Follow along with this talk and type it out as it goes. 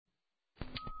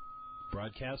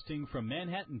Broadcasting from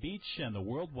Manhattan Beach and the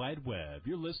World Wide Web,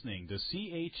 you're listening to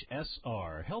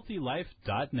CHSR,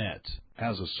 HealthyLife.net.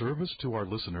 As a service to our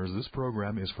listeners, this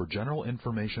program is for general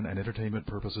information and entertainment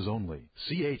purposes only.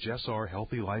 CHSR,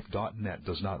 HealthyLife.net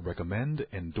does not recommend,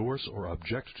 endorse, or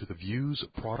object to the views,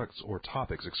 products, or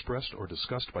topics expressed or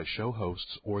discussed by show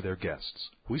hosts or their guests.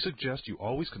 We suggest you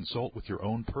always consult with your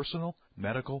own personal,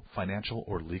 medical, financial,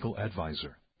 or legal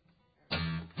advisor.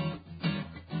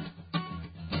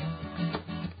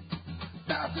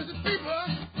 Power to the people,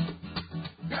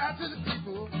 power to the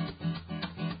people.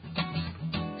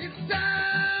 It's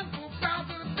time for power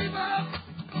to the people.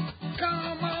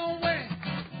 Come on, way.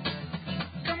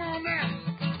 Come on now.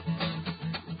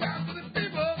 Power to the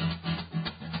people,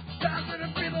 power to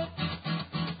the people,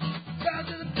 power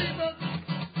to the people.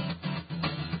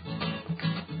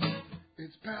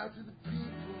 It's power to the people.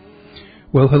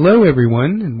 Well, hello,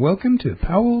 everyone, and welcome to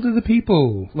Powell to the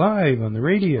People, live on the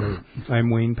radio. I'm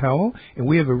Wayne Powell, and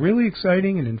we have a really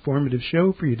exciting and informative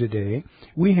show for you today.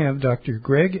 We have Dr.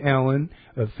 Greg Allen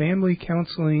of Family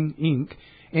Counseling, Inc.,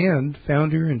 and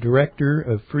founder and director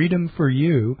of Freedom for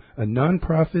You, a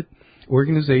nonprofit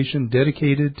organization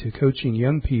dedicated to coaching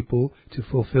young people to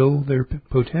fulfill their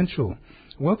potential.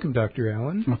 Welcome, Dr.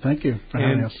 Allen. Well, thank you for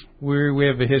having us. We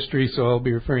have a history, so I'll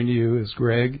be referring to you as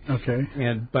Greg. Okay.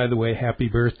 And, by the way, happy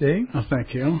birthday. Oh,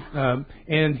 thank you.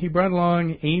 And he brought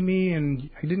along Amy, and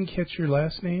I didn't catch your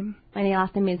last name. My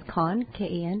last name is Khan,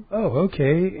 K-E-N. Oh,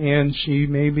 okay. And she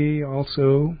may be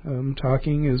also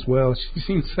talking as well. She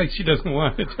seems like she doesn't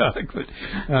want to talk,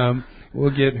 but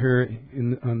we'll get her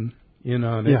in on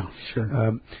it. Yeah,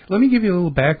 sure. Let me give you a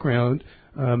little background.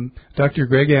 Dr.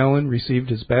 Greg Allen received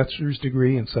his bachelor's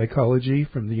degree in psychology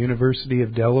from the University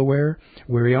of Delaware,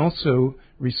 where he also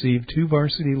received 2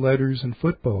 varsity letters in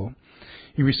football.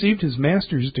 He received his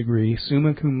master's degree,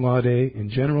 summa cum laude, in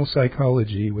general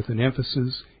psychology with an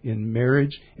emphasis in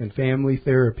marriage and family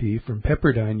therapy from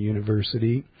Pepperdine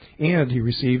University, and he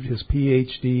received his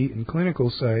Ph.D. in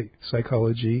clinical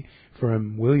psychology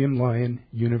from William Lyon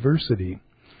University.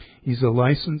 He's a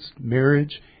licensed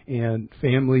marriage and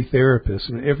family therapist.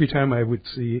 And every time I would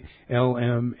see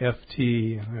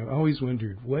LMFT, I always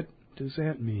wondered, what does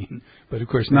that mean? But, of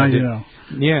course, now you know.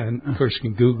 Yeah, and, of course, you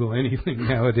can Google anything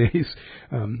nowadays.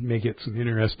 May get some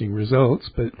interesting results.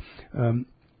 But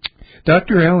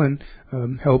Dr. Allen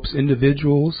helps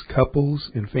individuals, couples,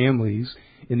 and families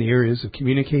in the areas of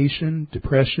communication,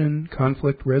 depression,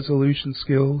 conflict resolution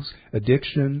skills,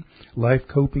 addiction, life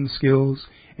coping skills,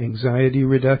 anxiety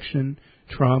reduction,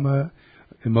 trauma,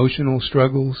 emotional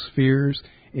struggles, fears,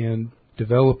 and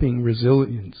developing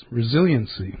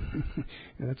resiliency.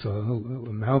 That's a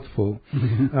mouthful.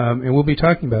 And we'll be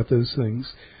talking about those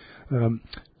things.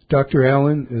 Dr.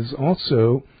 Allen is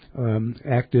also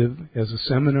active as a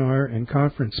seminar and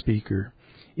conference speaker.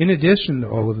 In addition to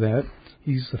all of that,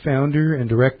 he's the founder and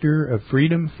director of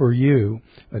Freedom for You,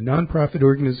 a nonprofit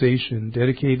organization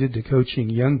dedicated to coaching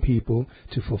young people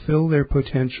to fulfill their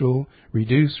potential,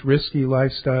 reduce risky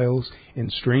lifestyles,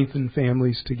 and strengthen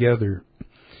families together.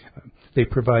 They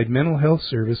provide mental health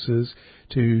services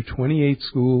to 28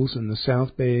 schools in the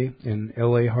South Bay and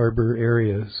L.A. Harbor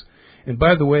areas. And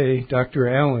by the way, Dr.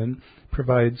 Allen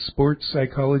provides sports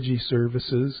psychology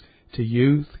services to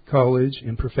youth, college,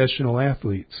 and professional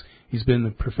athletes. He's been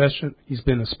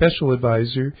a special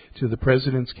advisor to the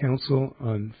President's Council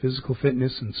on Physical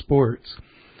Fitness and Sports.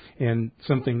 And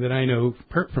something that I know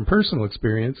from personal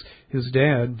experience, his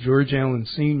dad, George Allen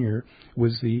Sr.,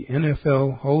 was the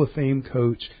NFL Hall of Fame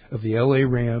coach of the L.A.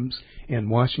 Rams and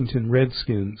Washington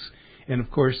Redskins. And,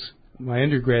 of course, my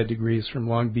undergrad degree is from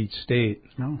Long Beach State.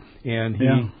 Oh. And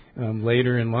he,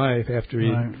 later in life, after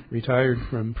he retired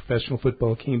from professional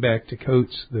football, came back to coach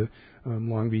the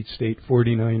Long Beach State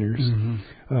 49ers.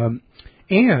 Mm-hmm.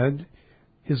 And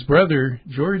his brother,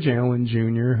 George Allen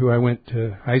Jr., who I went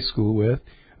to high school with,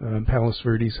 Palos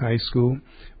Verdes High School,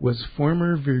 was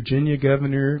former Virginia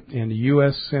governor and a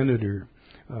U.S. senator,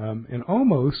 and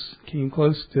almost came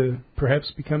close to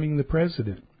perhaps becoming the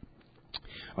president.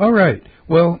 All right.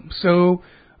 Well, so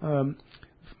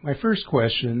my first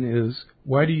question is,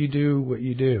 why do you do what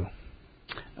you do?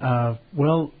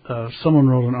 Someone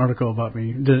wrote an article about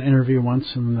me, did an interview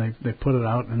once, and they put it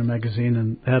out in a magazine,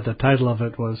 and had the title of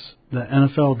it was, "The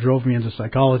NFL Drove Me into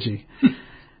Psychology."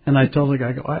 And I told the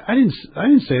guy, I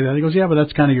didn't say that. He goes, yeah, but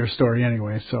that's kind of your story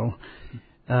anyway. So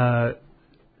I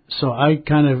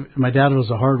my dad was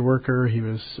a hard worker. He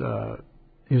was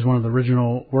one of the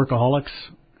original workaholics.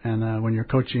 And when you're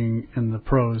coaching in the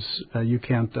pros, you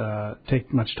can't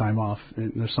take much time off.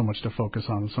 There's so much to focus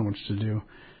on and so much to do.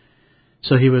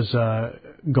 So he was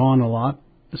gone a lot.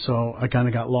 So I kind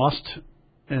of got lost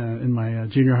in my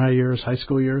junior high years, high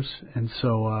school years, and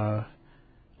so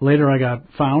later I got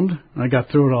found. I got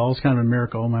through it all. It was kind of a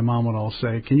miracle. My mom would always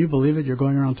say, "Can you believe it? You're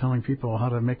going around telling people how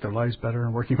to make their lives better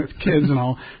and working with kids and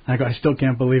all." And I go, "I still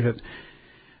can't believe it."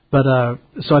 But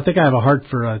so I think I have a heart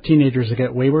for teenagers that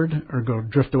get wayward or go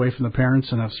drift away from the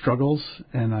parents and have struggles.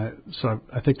 And so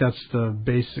I think that's the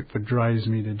basic what drives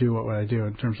me to do what I do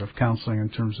in terms of counseling, in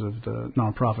terms of the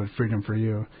nonprofit Freedom for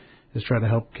You, is try to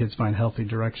help kids find healthy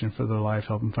direction for their life,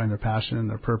 help them find their passion and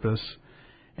their purpose,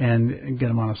 and get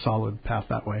them on a solid path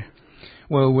that way.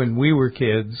 Well, when we were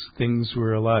kids, things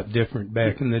were a lot different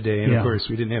back in the day. And, Yeah. of course,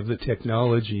 we didn't have the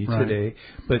technology Right. today.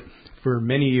 But for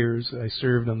many years, I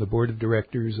served on the board of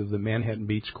directors of the Manhattan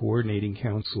Beach Coordinating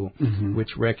Council,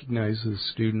 which recognizes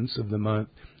students of the month.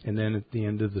 And then at the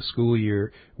end of the school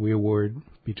year, we award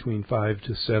between 5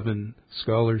 to 7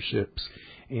 scholarships.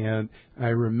 And I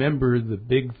remember the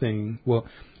big thing. Well,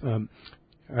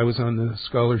 I was on the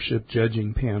scholarship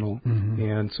judging panel,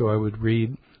 and so I would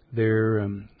read their,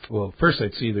 well, first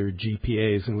I'd see their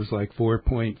GPAs, and it was like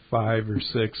 4.5 or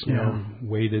 6, you know,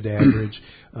 weighted average,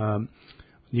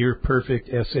 near perfect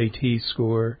SAT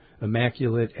score,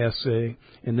 immaculate essay,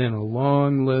 and then a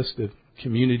long list of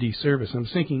community service. I'm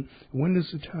thinking, when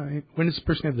does the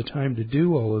person have the time to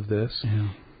do all of this? Yeah.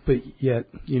 But yet,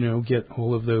 you know, get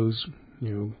all of those, you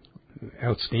know,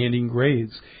 outstanding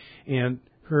grades. And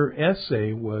her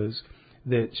essay was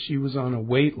that she was on a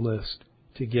wait list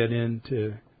to get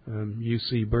into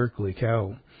UC Berkeley,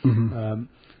 Cal,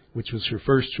 which was her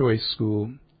first choice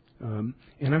school. And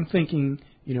I'm thinking,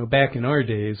 you know, back in our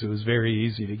days, it was very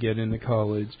easy to get into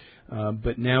college.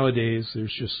 But nowadays,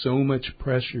 there's just so much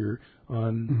pressure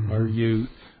on our youth.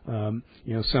 You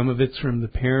know, some of it's from the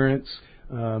parents.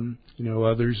 You know,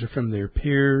 others are from their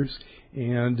peers.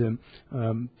 And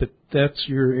but that's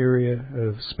your area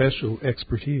of special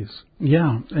expertise.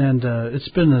 Yeah, and it's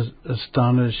been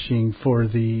astonishing for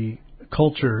the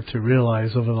culture to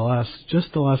realize over the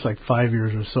last like 5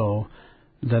 years or so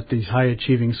that these high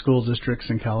achieving school districts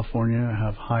in California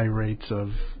have high rates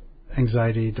of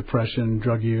anxiety, depression,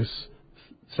 drug use,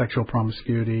 sexual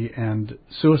promiscuity, and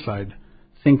suicide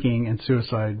thinking and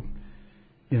suicide,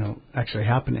 you know, actually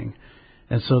happening.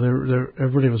 And so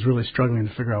everybody was really struggling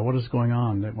to figure out what is going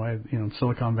on. That why, you know, in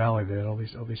Silicon Valley, they had all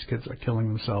these kids that are killing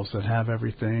themselves that have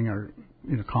everything, are,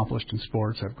 you know, accomplished in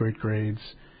sports, have great grades,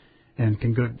 and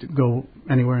can go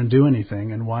anywhere and do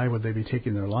anything. And why would they be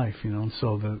taking their life? You know, and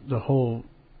so the whole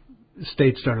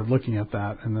state started looking at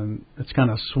that, and then it's kind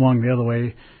of swung the other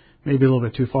way, maybe a little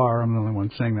bit too far. I'm the only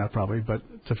one saying that probably, but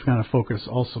to kind of focus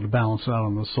also to balance it out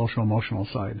on the social emotional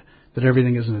side, that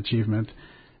everything is an achievement,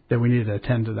 that we need to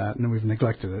attend to that, and we've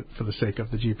neglected it for the sake of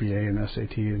the GPA and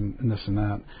SAT and this and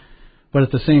that. But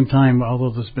at the same time,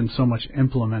 although there's been so much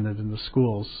implemented in the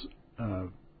schools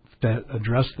that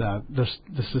address that,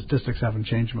 the statistics haven't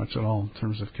changed much at all in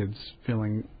terms of kids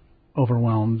feeling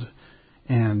overwhelmed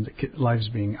and lives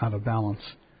being out of balance.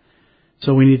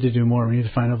 So we need to do more. We need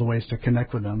to find other ways to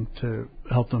connect with them to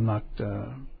help them not,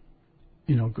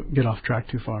 you know, get off track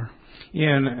too far.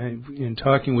 Yeah, and in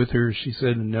talking with her, she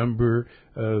said a number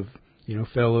of, you know,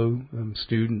 fellow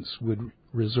students would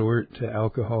resort to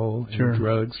alcohol and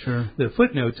drugs. Sure. The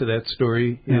footnote to that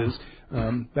story is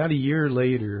about a year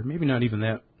later, maybe not even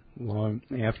that long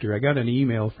after, I got an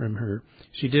email from her.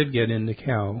 She did get into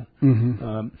Cal,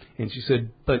 and she said,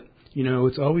 but, you know,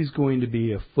 it's always going to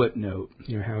be a footnote,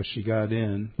 you know, how she got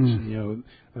in, you know,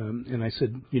 and I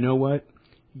said, you know what,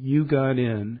 you got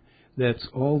in. That's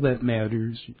all that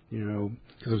matters, you know,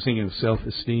 because I was thinking of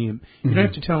self-esteem. You don't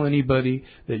have to tell anybody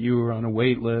that you were on a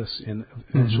wait list and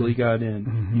eventually got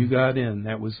in. You got in.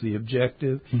 That was the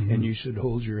objective, and you should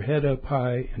hold your head up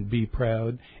high and be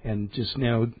proud. And just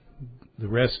now, the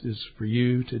rest is for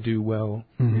you to do well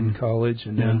in college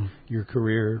and then your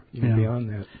career beyond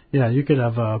that. Yeah, you could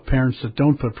have parents that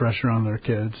don't put pressure on their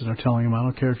kids and are telling them, I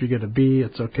don't care if you get a B,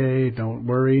 it's okay, don't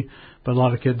worry. But a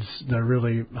lot of kids that are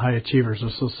really high achievers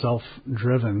are so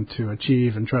self-driven to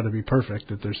achieve and try to be perfect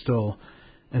that they're still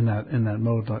in that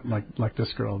mode like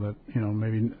this girl that, you know,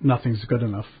 maybe nothing's good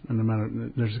enough, and no matter,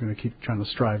 they're just going to keep trying to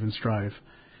strive.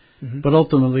 But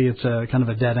ultimately, it's a kind of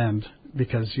a dead end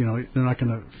because, you know, they're not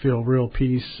going to feel real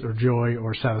peace or joy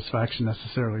or satisfaction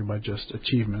necessarily by just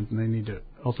achievement, and they need to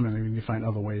find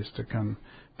other ways to kind of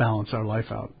balance our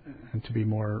life out and to be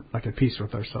more like at peace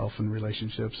with ourselves and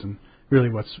relationships and really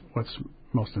what's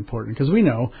most important. Because we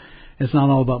know it's not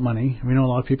all about money. We know a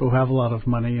lot of people who have a lot of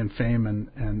money and fame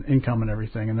and income and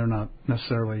everything, and they're not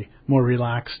necessarily more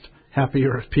relaxed,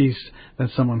 happier, at peace than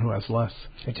someone who has less.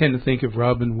 I tend to think of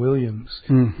Robin Williams.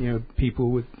 You know,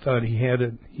 people thought he had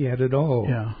it all.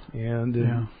 Yeah.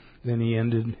 And then he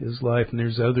ended his life. And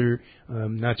there's other,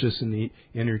 not just in the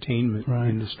entertainment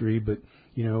industry, but,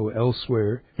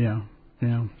 elsewhere. Yeah,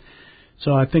 yeah.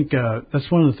 So I think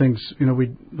that's one of the things,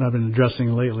 I've been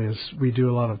addressing lately is we do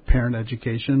a lot of parent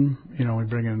education. We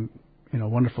bring in,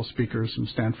 wonderful speakers from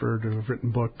Stanford who have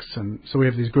written books. And so we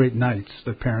have these great nights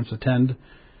that parents attend.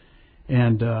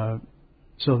 And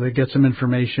so they get some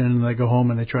information and they go home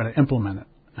and they try to implement it,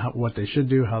 what they should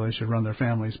do, how they should run their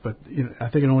families. But I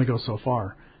think it only goes so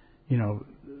far,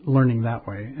 learning that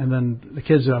way. And then the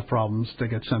kids who have problems, they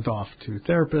get sent off to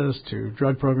therapists, to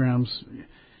drug programs.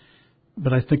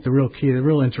 But I think the real key, the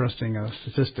real interesting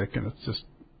statistic, and it's just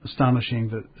astonishing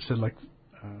that it said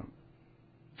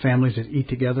families that eat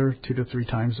together 2 to 3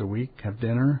 times a week, have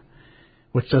dinner,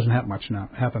 which doesn't happen much now.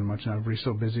 Everybody's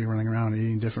so busy running around,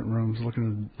 eating in different rooms,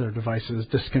 looking at their devices,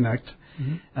 disconnect.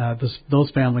 Mm-hmm.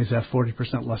 Those families have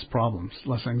 40% less problems,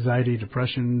 less anxiety,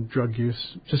 depression, drug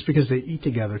use, just because they eat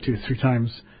together 2 to 3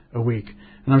 times a week.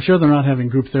 And I'm sure they're not having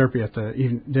group therapy at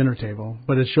the dinner table,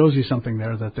 but it shows you something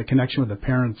there that the connection with the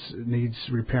parents needs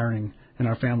repairing in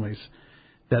our families.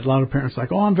 That a lot of parents are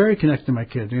like, I'm very connected to my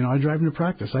kid. I drive him to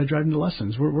practice. I drive him to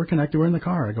lessons. We're connected. We're in the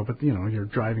car. I go, but, you're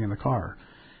driving in the car.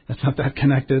 It's not that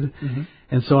connected. Mm-hmm.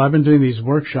 And so I've been doing these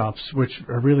workshops, which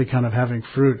are really kind of having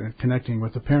fruit and connecting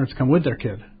with the parents come with their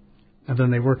kid. And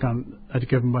then they work on, to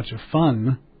give them a bunch of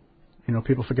fun.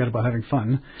 People forget about having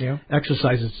fun. Yeah.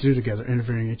 Exercises to do together,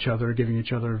 interviewing each other, giving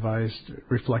each other advice,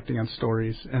 reflecting on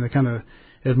stories. And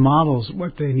it models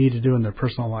what they need to do in their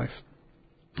personal life,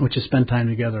 which is spend time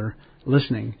together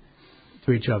listening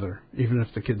to each other, even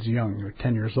if the kid's young or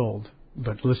 10 years old,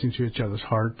 but listening to each other's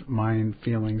heart, mind,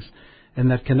 feelings. And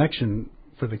that connection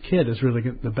for the kid is really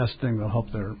the best thing that'll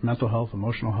help their mental health,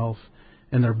 emotional health,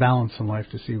 and their balance in life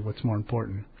to see what's more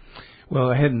important. Well,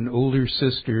 I had an older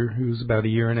sister who was about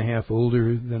 1.5 years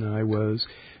older than I was,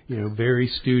 very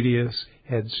studious,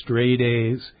 had straight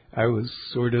A's. I was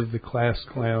sort of the class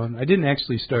clown. I didn't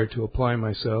actually start to apply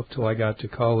myself till I got to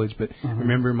college, but I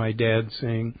remember my dad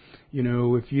saying,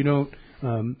 if you don't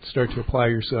start to apply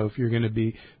yourself, you're going to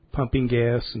be pumping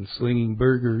gas and slinging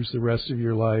burgers the rest of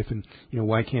your life, and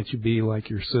why can't you be like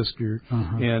your sister?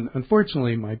 And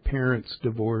unfortunately my parents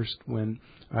divorced when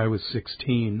I was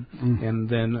 16, and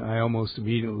then I almost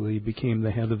immediately became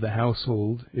the head of the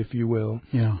household, if you will.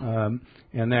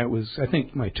 And that was, I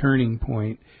think, my turning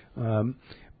point. And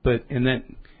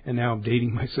now I'm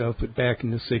dating myself, but back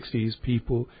in the 60s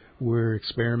people were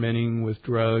experimenting with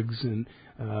drugs and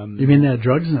you mean they had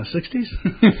drugs in the 60s?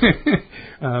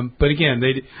 But again,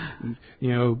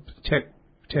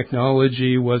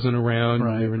 technology wasn't around.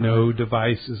 There were no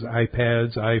devices,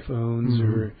 iPads,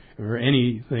 iPhones, or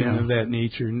anything of that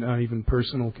nature, not even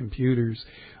personal computers.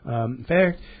 In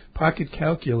fact, pocket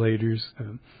calculators,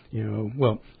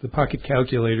 the pocket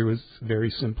calculator was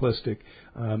very simplistic.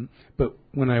 But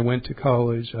when I went to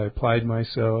college, I applied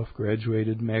myself,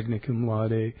 graduated magna cum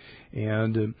laude,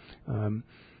 and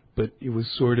but it was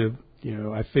sort of,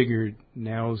 I figured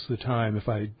now's the time if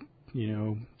I,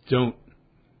 don't,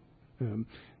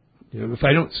 if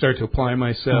I don't start to apply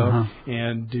myself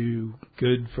and do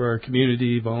good for our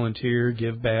community, volunteer,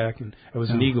 give back, and I was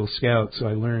an Eagle Scout, so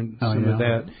I learned some of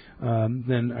that,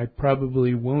 then I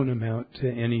probably won't amount to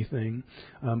anything.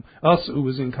 Also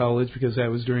was in college because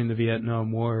that was during the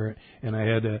Vietnam War, and I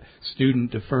had a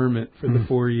student deferment for the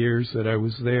 4 years that I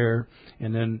was there,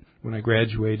 and then when I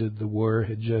graduated, the war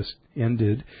had just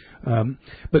ended.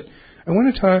 But I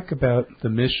want to talk about the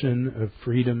mission of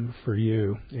Freedom for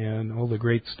You and all the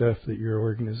great stuff that your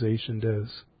organization does.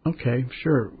 Okay,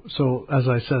 sure. So as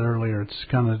I said earlier, it's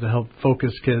kind of to help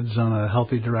focus kids on a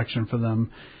healthy direction for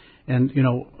them. And,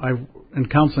 in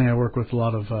counseling, I work with a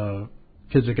lot of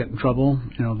kids that get in trouble.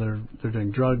 They're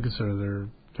doing drugs or they're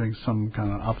doing some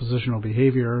kind of oppositional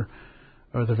behavior,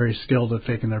 or they're very skilled at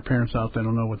faking their parents out. They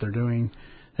don't know what they're doing,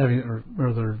 or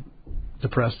they're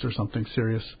depressed or something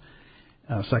serious.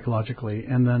 Psychologically.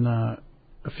 And then a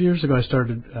few years ago we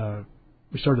started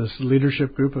this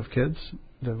leadership group of kids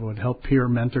that would help peer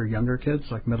mentor younger kids,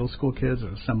 like middle school kids,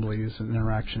 at assemblies and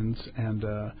interactions, and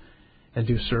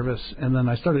do service. And then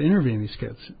I started interviewing these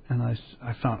kids, and I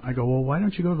go, well, why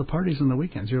don't you go to the parties on the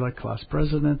weekends? You're like class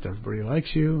president, everybody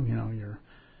likes you,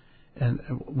 and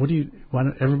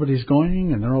everybody's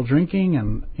going and they're all drinking,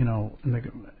 and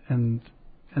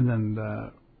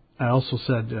then I also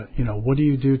said, what do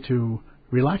you do to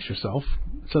relax yourself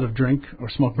instead of drink or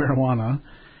smoke marijuana?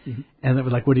 And it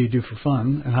was like, what do you do for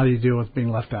fun? And how do you deal with being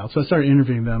left out? So I started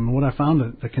interviewing them. And what I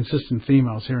found, the consistent theme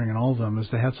I was hearing in all of them, is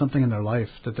they had something in their life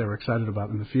that they were excited about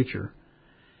in the future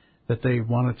that they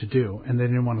wanted to do. And they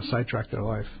didn't want to sidetrack their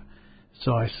life.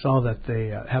 So I saw that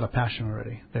they had a passion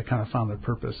already. They kind of found their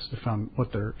purpose. They found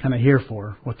what they're kind of here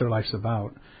for, what their life's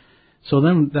about. So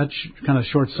then that kind of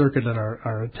short-circuited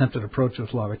our attempted approach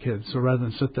with a lot of kids. So rather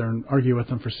than sit there and argue with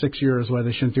them for 6 years why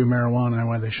they shouldn't do marijuana and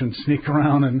why they shouldn't sneak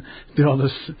around and do all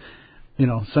this,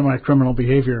 semi-criminal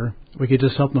behavior, we could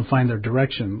just help them find their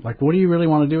direction. Like, what do you really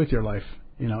want to do with your life?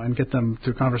 And get them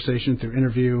through conversation, through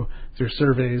interview, through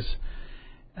surveys,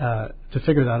 to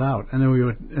figure that out. And then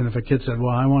and if a kid said,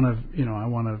 well,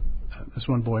 this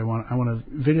one boy, I want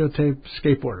to videotape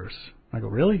skateboarders. I go,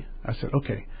 really? I said,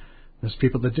 okay. There's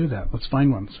people that do that. Let's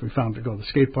find one. So we found to go to the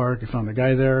skate park. We found a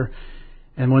guy there.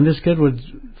 And when this kid was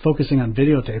focusing on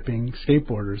videotaping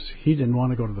skateboarders, he didn't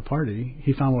want to go to the party.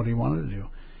 He found what he wanted to do.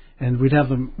 And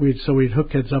we'd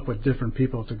hook kids up with different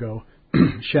people to go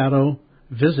shadow,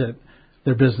 visit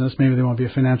their business. Maybe they want to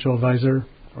be a financial advisor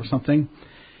or something.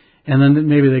 And then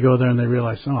maybe they go there and they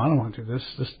realize, oh, I don't want to do this.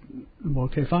 Well,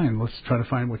 okay, fine. Let's try to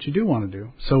find what you do want to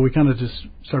do. So we kind of just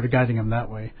started guiding them that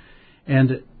way.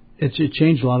 And it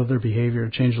changed a lot of their behavior.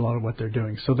 It changed a lot of what they're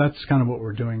doing. So that's kind of what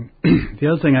we're doing.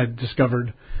 The other thing I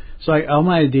discovered, all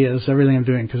my ideas, everything I'm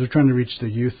doing, because we're trying to reach the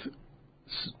youth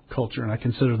culture, and I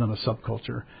consider them a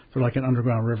subculture. They're like an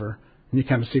underground river, and you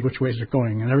kind of see which ways they're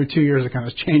going. And every 2 years it kind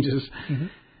of changes. Mm-hmm.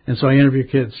 And so I interview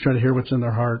kids, try to hear what's in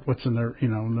their heart, what's in their,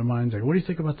 in their minds. Like, what do you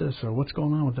think about this? Or what's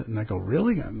going on with it? And I go,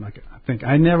 really? I'm like,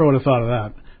 I never would have thought of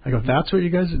that. I go, that's what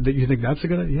you think that's a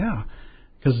good idea? Yeah.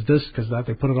 Because that,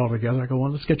 they put it all together. I go,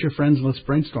 well, let's get your friends and let's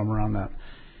brainstorm around that.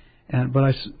 But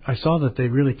I saw that they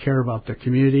really care about the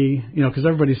community, because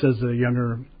everybody says the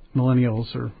younger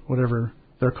millennials or whatever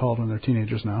they're called when they're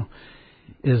teenagers now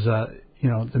is,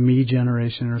 the me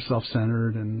generation are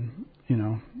self-centered and,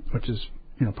 which is,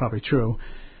 probably true.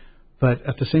 But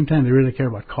at the same time, they really care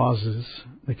about causes.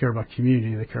 They care about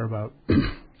community. They care about,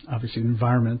 obviously, the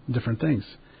environment and different things.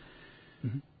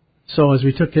 Mm-hmm. So as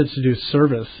we took kids to do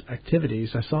service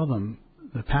activities, I saw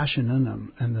the passion in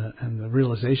them and the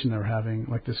realization they were having.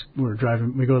 Like this, we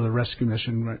go to the rescue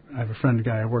mission. I have a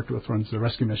guy I worked with runs the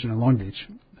rescue mission in Long Beach.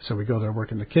 So we go there,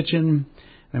 work in the kitchen,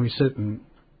 and we sit and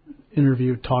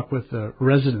interview, talk with the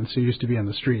residents who used to be on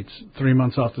the streets, 3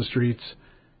 months off the streets,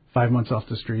 5 months off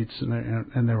the streets,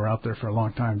 and they were out there for a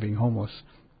long time being homeless.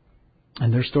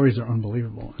 And their stories are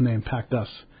unbelievable, and they impact us.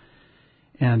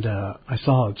 And I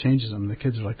saw how it changes them. The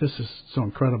kids are like, this is so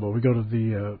incredible. We go to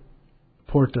the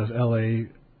Port of L.A.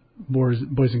 Boys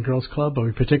and Girls Club, but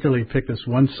we particularly picked this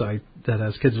one site that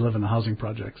has kids who live in the housing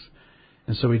projects.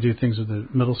 And so we do things with the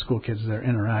middle school kids there,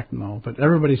 interact and all. But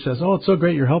everybody says, oh, it's so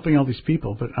great you're helping all these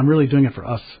people, but I'm really doing it for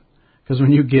us. Because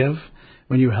when you give,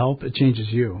 when you help, it changes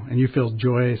you, and you feel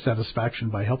joy, satisfaction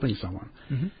by helping someone.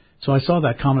 Mm-hmm. So I saw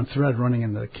that common thread running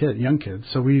in the young kids.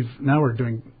 So now we're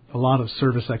doing a lot of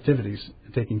service activities,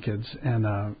 taking kids,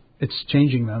 and it's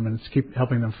changing them, and it's keep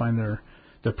helping them find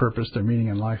their purpose, their meaning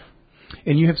in life.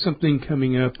 And you have something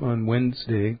coming up on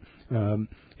Wednesday.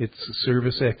 It's a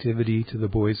service activity to the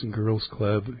Boys and Girls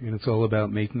Club, and it's all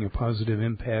about making a positive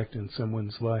impact in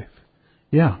someone's life.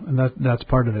 Yeah, and that's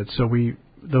part of it. So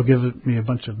they'll give me a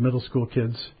bunch of middle school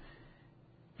kids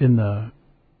in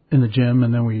the gym,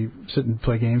 and then we sit and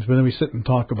play games, but then we sit and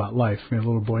talk about life. We have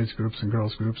little boys groups and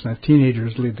girls groups, and I have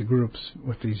teenagers lead the groups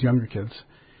with these younger kids,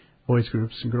 boys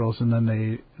groups and girls, and then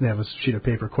they have a sheet of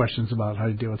paper, questions about how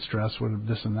you deal with stress, what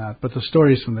this and that. But the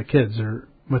stories from the kids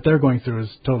what they're going through is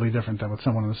totally different than what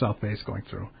someone in the South Bay is going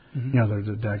through. Mm-hmm.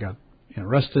 Their dad got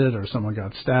arrested, or someone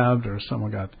got stabbed, or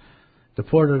someone got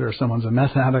deported, or someone's a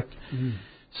meth addict. Mm-hmm.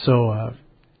 So,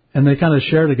 and they kind of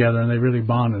share together, and they really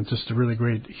bond, and it's just a really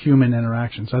great human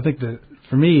interaction. So I think that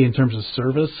for me, in terms of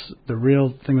service, the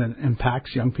real thing that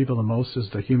impacts young people the most is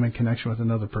the human connection with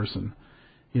another person.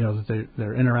 That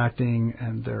they're interacting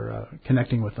and they're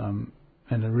connecting with them,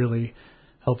 and it really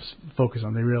helps focus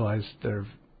on. They realize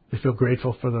they feel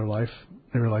grateful for their life.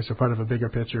 They realize they're part of a bigger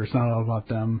picture. It's not all about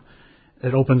them.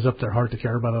 It opens up their heart to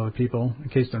care about other people in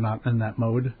case they're not in that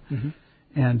mode. Mm-hmm.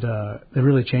 And it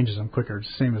really changes them quicker. It's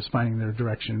the same as finding their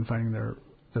direction, finding their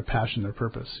passion, their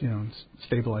purpose, and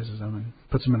stabilizes them and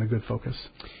puts them in a good focus.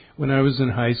 When I was in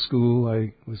high school,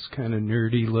 I was kind of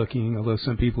nerdy looking, although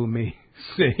some people may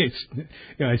say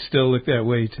I still look that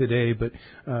way today, but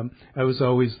I was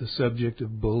always the subject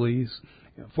of bullies.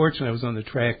 Fortunately, I was on the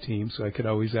track team, so I could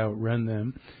always outrun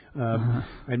them.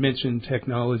 I mentioned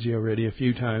technology already a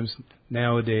few times.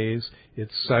 Nowadays,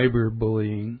 it's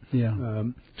cyberbullying. Yeah.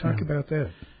 Talk about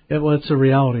that. Yeah, well, it's a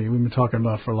reality we've been talking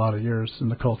about for a lot of years in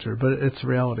the culture, but it's a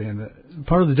reality. And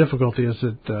part of the difficulty is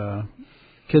that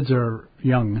kids are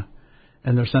young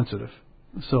and they're sensitive.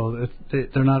 So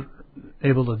they're not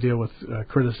able to deal with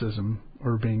criticism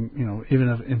or being, even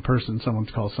if in person someone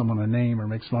calls someone a name or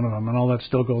makes fun of them, and all that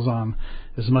still goes on,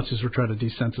 as much as we're trying to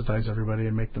desensitize everybody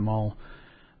and make them all,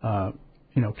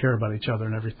 care about each other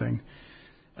and everything.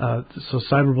 So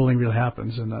cyberbullying really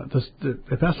happens, and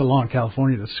it passed a law in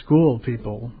California that school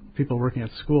people working at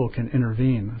school can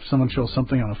intervene. If someone shows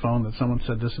something on a phone that someone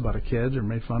said this about a kid or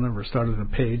made fun of or started a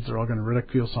page, they're all going to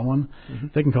ridicule someone. Mm-hmm.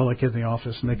 They can call that kid in the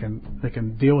office and they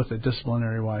can deal with it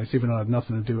disciplinary wise, even though it had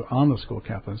nothing to do on the school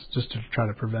campus, just to try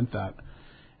to prevent that.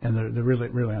 And they're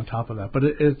really on top of that. But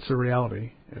it's a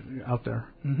reality out there.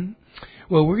 Mm-hmm.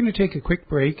 Well, we're going to take a quick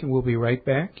break, and we'll be right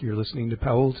back. You're listening to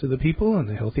Powell to the People on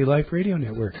the Healthy Life Radio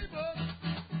Network.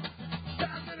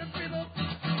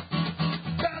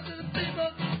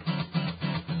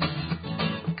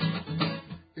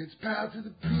 It's Power to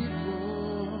the People.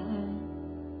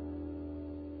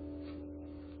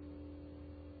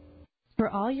 For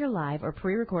all your live or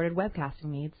pre-recorded webcasting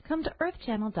needs, come to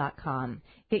earthchannel.com.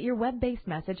 Get your web-based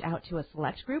message out to a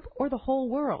select group or the whole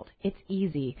world. It's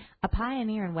easy. A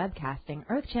pioneer in webcasting,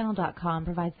 earthchannel.com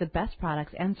provides the best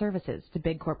products and services to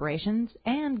big corporations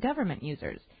and government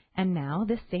users. And now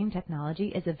this same technology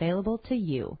is available to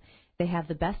you. They have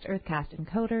the best Earthcast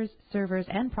encoders, servers,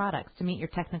 and products to meet your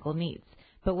technical needs.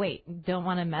 But wait, don't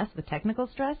want to mess with technical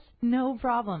stress? No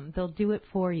problem. They'll do it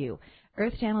for you.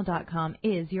 EarthChannel.com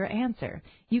is your answer.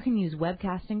 You can use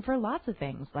webcasting for lots of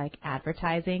things like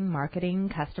advertising, marketing,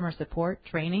 customer support,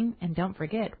 training, and don't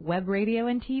forget web radio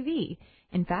and TV.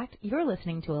 In fact, you're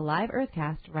listening to a live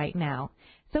Earthcast right now.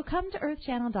 So come to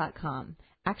EarthChannel.com.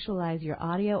 Actualize your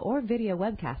audio or video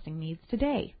webcasting needs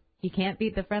today. You can't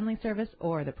beat the friendly service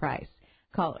or the price.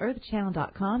 Call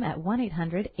EarthChannel.com at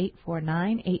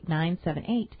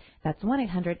 1-800-849-8978. That's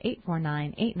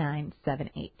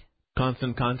 1-800-849-8978.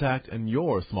 Constant Contact and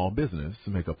your small business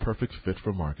make a perfect fit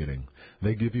for marketing.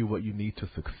 They give you what you need to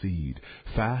succeed.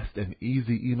 Fast and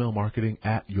easy email marketing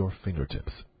at your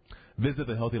fingertips. Visit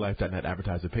the HealthyLife.net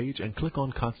advertiser page and click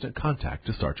on Constant Contact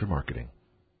to start your marketing.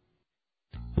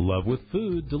 Love with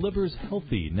Food delivers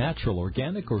healthy, natural,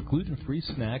 organic, or gluten-free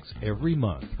snacks every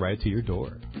month right to your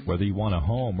door. Whether you want a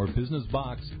home or business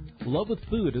box, Love with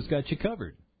Food has got you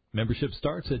covered. Membership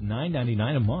starts at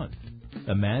 $9.99 a month.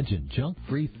 Imagine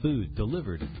junk-free food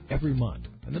delivered every month.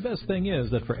 And the best thing is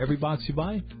that for every box you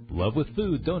buy, Love with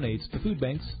Food donates to food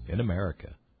banks in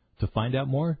America. To find out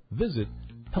more, visit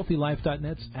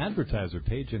HealthyLife.net's advertiser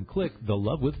page and click the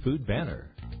Love with Food banner.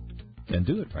 And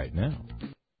do it right now.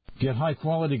 Get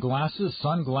high-quality glasses,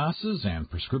 sunglasses, and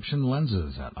prescription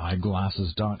lenses at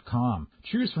eyeglasses.com.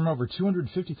 Choose from over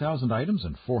 250,000 items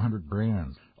and 400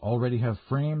 brands. Already have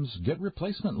frames? Get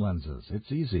replacement lenses.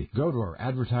 It's easy. Go to our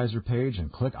advertiser page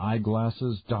and click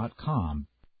eyeglasses.com.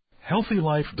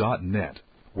 HealthyLife.net,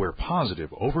 where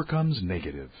positive overcomes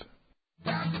negative.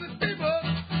 Power to the people.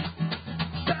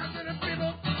 Power to the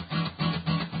people.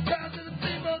 Power to the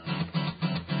people.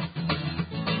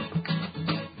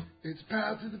 It's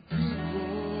Power to the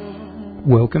People.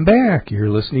 Welcome back. You're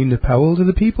listening to Powell to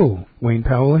the People. Wayne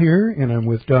Powell here, and I'm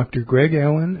with Dr. Greg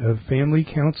Allen of Family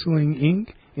Counseling,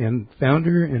 Inc., and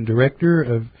founder and director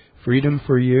of Freedom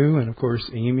for You, and, of course,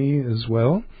 Amy as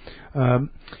well. There's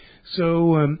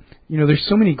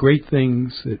so many great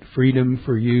things that Freedom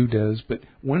for You does, but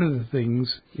one of the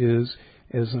things is,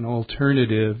 as an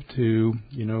alternative to,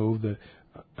 the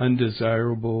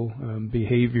undesirable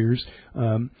behaviors,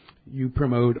 you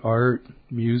promote art,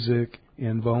 music,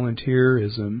 and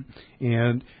volunteerism.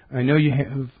 And I know you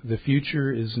have The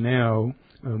Future Is Now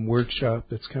workshop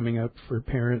that's coming up for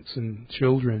parents and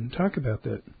children. Talk about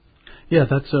that. Yeah,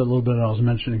 that's a little bit I was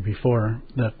mentioning before,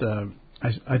 that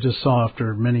I just saw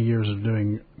after many years of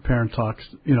doing parent talks,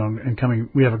 and coming,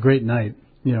 we have a great night,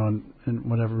 in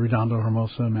whatever, Redondo,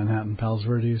 Hermosa, Manhattan, Palos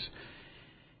Verdes.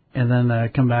 And then I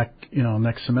come back,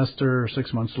 next semester or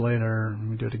 6 months later, and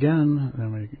we do it again,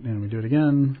 and we do it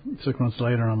again. 6 months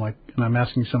later, and I'm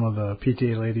asking some of the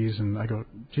PTA ladies, and I go, do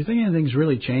you think anything's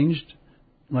really changed,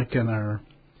 like in our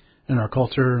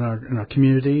culture, in our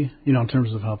community, in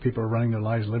terms of how people are running their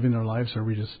lives, living their lives, or are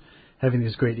we just having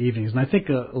these great evenings? And I think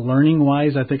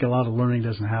learning-wise, I think a lot of learning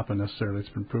doesn't happen necessarily. It's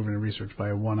been proven in research by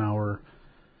a 1-hour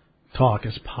talk,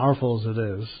 as powerful as it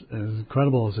is, as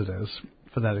incredible as it is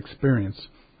for that experience.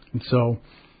 And so,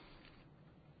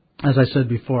 as I said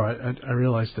before, I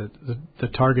realized that the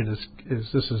target is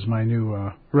this is my new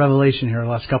revelation here the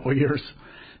last couple of years,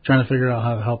 trying to figure out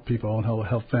how to help people and how to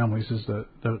help families. Is the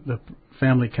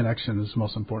family connection is the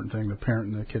most important thing, the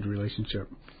parent and the kid relationship.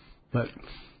 But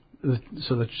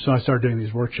so I started doing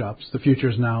these workshops. The future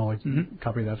is now,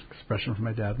 copy that expression from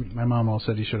my dad. My mom always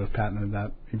said he should have patented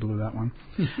that. He blew that one.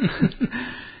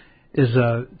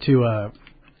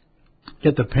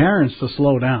 get the parents to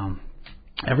slow down.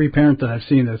 Every parent that I've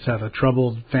seen that's had a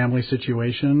troubled family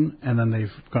situation, and then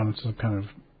they've gone into some kind of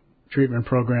treatment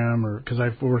program, or because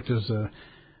I've worked as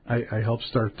I helped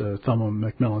start the Thelma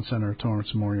Macmillan Center at Torrance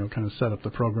Memorial, kind of set up the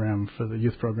program for the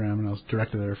youth program, and I was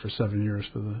director there for 7 years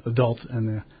for the adult and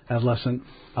the adolescent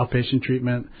outpatient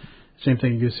treatment. Same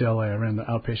thing at UCLA. I ran the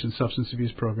outpatient substance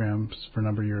abuse programs for a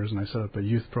number of years, and I set up a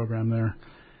youth program there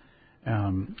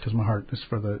because my heart is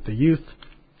for the youth.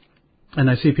 And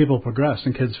I see people progress,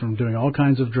 and kids from doing all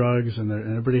kinds of drugs, and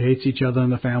everybody hates each other in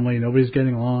the family, nobody's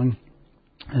getting along,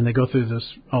 and they go through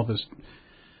all this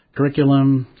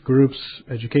curriculum, groups,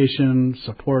 education,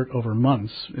 support over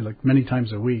months, like many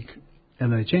times a week,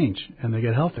 and they change, and they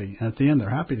get healthy. And at the end, they're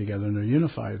happy together, and they're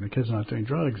unified, and the kids are not doing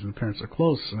drugs, and the parents are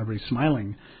close, and everybody's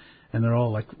smiling, and they're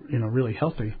all really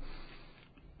healthy.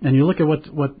 And you look at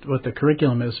what the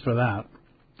curriculum is for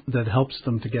that helps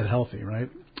them to get healthy, right?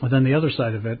 And then the other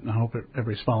side of it, and I hope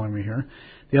everybody's following me here,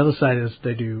 the other side is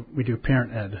we do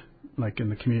parent ed, like in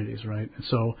the communities, right? And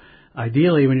so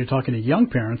ideally, when you're talking to young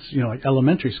parents, like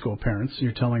elementary school parents,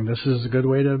 you're telling this is a good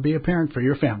way to be a parent for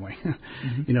your family.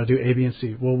 Mm-hmm. Do A, B, and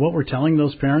C. Well, what we're telling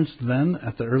those parents then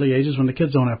at the early ages when the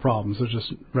kids don't have problems, it's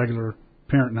just regular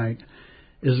parent night,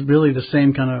 is really the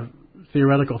same kind of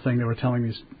theoretical thing that we're telling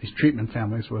these treatment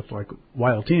families with like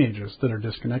wild teenagers that are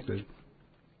disconnected.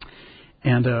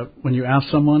 And when you ask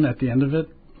someone at the end of it,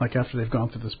 like after they've gone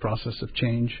through this process of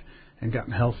change and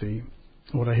gotten healthy,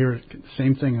 what I hear is the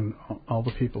same thing and all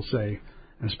the people say,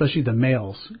 and especially the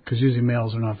males, because usually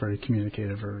males are not very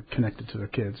communicative or connected to their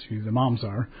kids. Usually the moms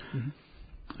are. Mm-hmm.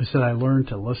 I said, I learned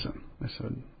to listen.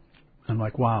 I'm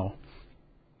like, wow.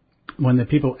 When the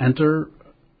people enter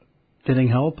getting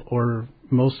help, or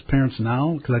most parents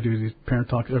now, because I do these parent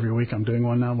talks every week, I'm doing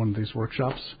one now, one of these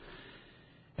workshops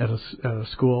at a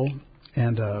school,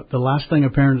 and the last thing a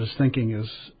parent is thinking is,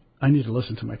 I need to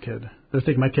listen to my kid. They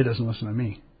think my kid doesn't listen to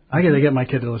me. I got to get my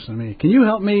kid to listen to me. Can you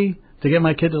help me to get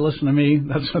my kid to listen to me?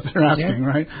 That's what they're asking,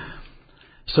 right?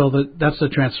 So that's the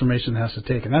transformation it has to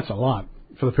take, and that's a lot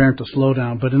for the parent to slow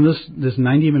down. But in this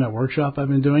 90-minute workshop I've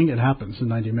been doing, it happens in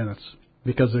 90 minutes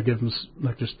because they give them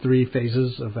like just 3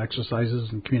 phases of exercises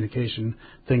and communication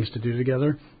things to do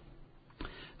together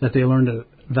that they learn to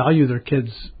value their kids.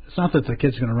 It's not that the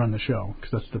kid's going to run the show,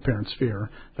 because that's the parent's fear.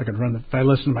 If I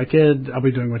listen to my kid, I'll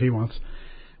be doing what he wants.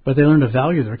 But they learn to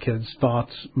value their kids'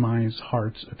 thoughts, minds,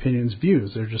 hearts, opinions,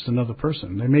 views. They're just another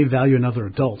person. They may value another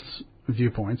adult's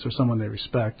viewpoints or someone they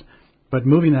respect, but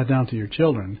moving that down to your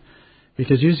children,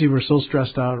 because usually we're so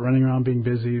stressed out, running around being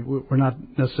busy, we're not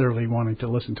necessarily wanting to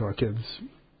listen to our kids'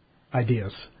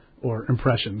 ideas or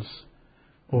impressions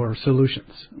or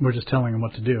solutions. We're just telling them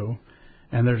what to do,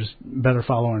 and they're just better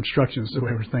follow our instructions the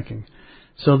way we're thinking.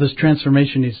 So this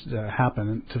transformation needs to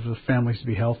happen for the families to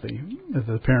be healthy.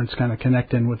 The parents kind of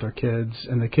connect in with their kids,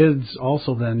 and the kids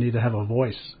also then need to have a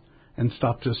voice and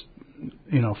stop just,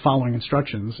 following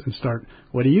instructions and start,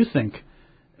 what do you think?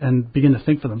 And begin to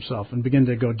think for themselves and begin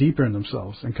to go deeper in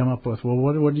themselves and come up with, well,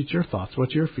 what are your thoughts?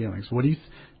 What's your feelings? What do you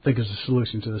think is the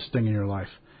solution to this thing in your life?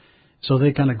 So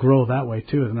they kind of grow that way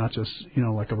too. They're not just,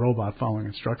 like a robot following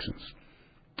instructions.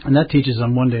 And that teaches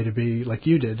them one day to be, like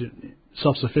you did,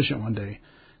 self-sufficient one day,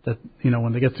 that,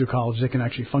 when they get through college, they can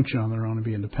actually function on their own and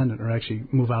be independent, or actually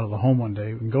move out of the home one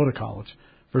day and go to college,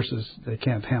 versus they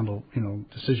can't handle,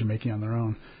 decision-making on their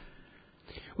own.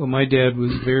 Well, my dad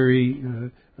was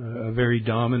a very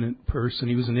dominant person.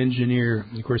 He was an engineer.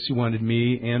 Of course, he wanted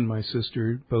me and my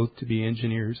sister both to be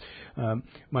engineers.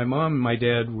 My mom and my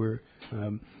dad were,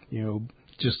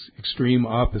 just extreme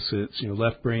opposites,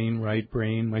 left brain, right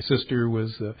brain. My sister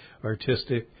was the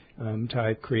artistic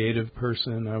type, creative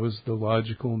person. I was the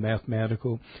logical,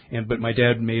 mathematical. But my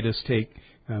dad made us take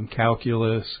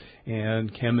calculus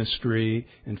and chemistry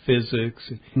and physics.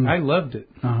 And I loved it.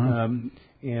 Uh-huh.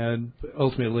 And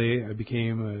ultimately, I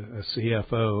became a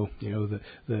CFO.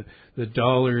 The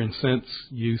dollar and cents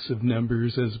use of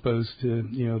numbers as opposed to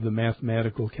the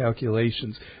mathematical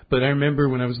calculations. But I remember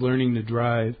when I was learning to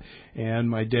drive, and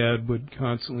my dad would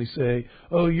constantly say,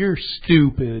 "Oh, you're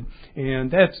stupid," and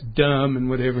 "That's dumb," and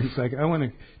whatever. He's like, "I want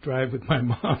to drive with my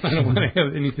mom. I don't want to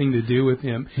have anything to do with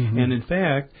him." Mm-hmm. And in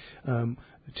fact,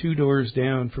 2 doors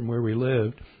down from where we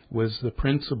lived was the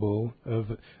principal of,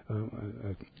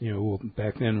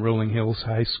 back then Rolling Hills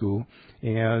High School,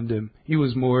 and he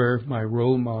was more my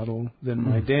role model than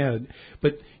my dad.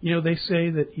 But, they say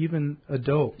that even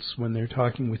adults, when they're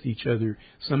talking with each other,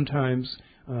 sometimes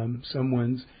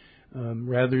someone's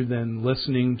rather than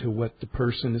listening to what the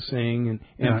person is saying and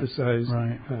emphasize,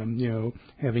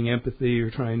 having empathy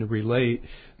or trying to relate.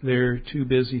 They're too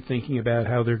busy thinking about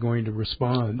how they're going to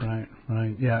respond.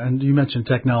 Right. Yeah, and you mentioned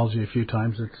technology a few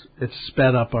times. It's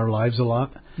sped up our lives a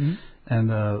lot, and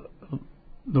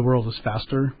the world is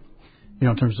faster,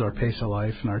 in terms of our pace of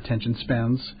life and our attention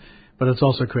spans. But it's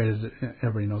also created,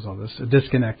 everybody knows all this, a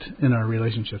disconnect in our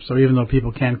relationships. So even though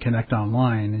people can connect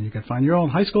online and you can find your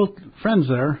own high school friends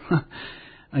there,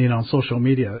 on social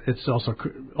media, it's also,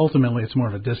 ultimately, it's more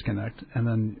of a disconnect. And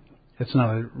then it's not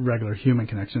a regular human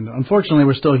connection. Unfortunately,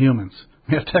 we're still humans.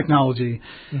 We have technology,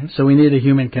 so we need a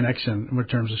human connection in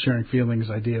terms of sharing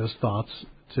feelings, ideas, thoughts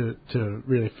to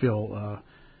really feel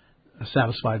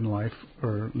satisfied in life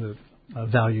or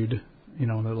valued,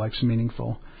 that life's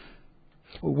meaningful.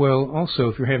 Well, also,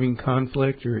 if you're having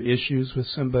conflict or issues with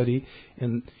somebody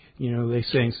and, they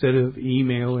say instead of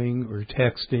emailing or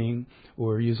texting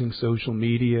or using social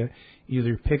media,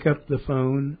 either pick up the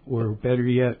phone or better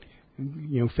yet,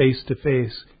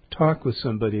 face-to-face, talk with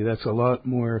somebody. That's a lot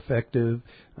more effective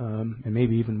and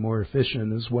maybe even more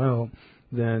efficient as well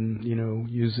than,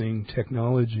 using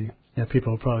technology. Yeah,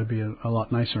 people will probably be a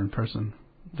lot nicer in person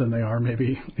than they are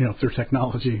maybe, through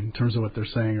technology in terms of what they're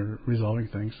saying or resolving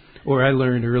things. Or I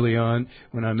learned early on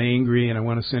when I'm angry and I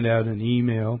want to send out an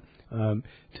email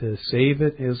to save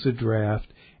it as a draft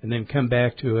and then come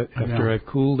back to it after I've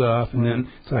cooled off. And then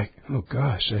it's like, oh,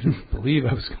 gosh, I didn't believe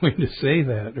I was going to say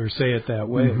that or say it that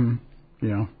way.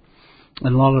 Yeah.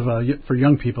 And a lot of, for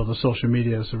young people, the social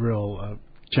media is a real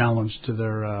challenge to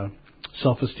their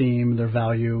self-esteem, their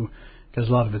value, because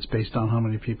a lot of it's based on how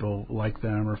many people like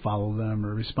them or follow them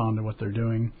or respond to what they're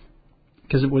doing.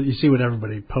 Because you see what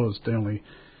everybody posts,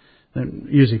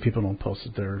 usually people don't post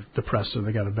that they're depressed or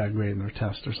they got a bad grade in their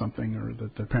test or something, or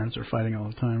that their parents are fighting all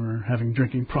the time or having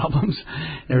drinking problems.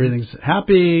 Everything's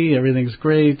happy, everything's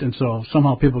great, and so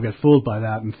somehow people get fooled by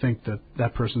that and think that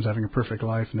that person's having a perfect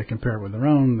life, and they compare it with their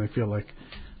own, and they feel like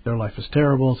their life is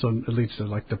terrible, so it leads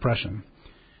to depression,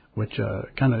 which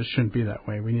kind of shouldn't be that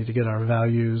way. We need to get our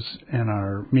values and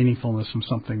our meaningfulness from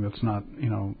something that's not,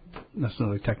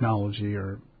 necessarily technology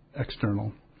or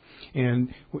external.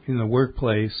 And in the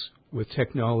workplace with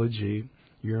technology,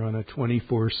 you're on a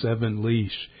 24/7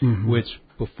 leash, which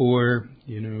before,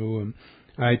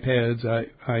 iPads,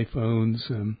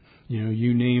 iPhones,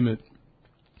 you name it,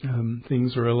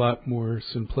 things are a lot more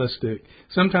simplistic.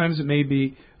 Sometimes it may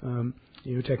be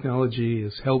technology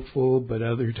is helpful, but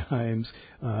other times,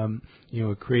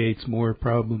 it creates more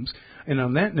problems. And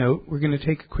on that note, we're going to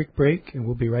take a quick break, and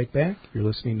we'll be right back. You're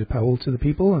listening to Powell to the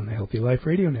People on the Healthy Life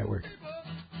Radio Network.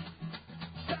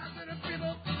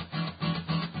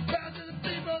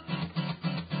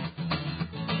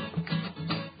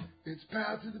 It's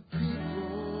Power to the People.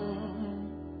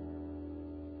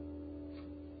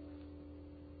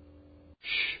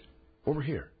 Shh. Over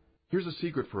here. Here's a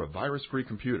secret for a virus-free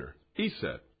computer.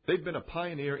 ESET. They've been a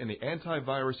pioneer in the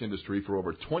antivirus industry for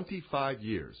over 25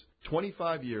 years.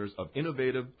 25 years of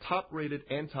innovative, top-rated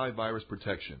antivirus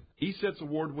protection. ESET's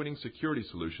award-winning security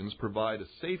solutions provide a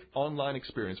safe online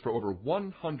experience for over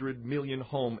 100 million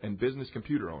home and business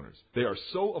computer owners. They are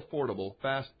so affordable,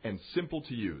 fast, and simple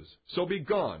to use. So be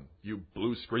gone, you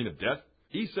blue screen of death.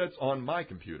 ESET's on my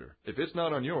computer. If it's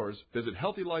not on yours, visit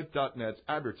HealthyLife.net's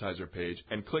advertiser page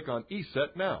and click on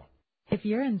ESET now. If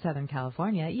you're in Southern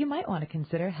California, you might want to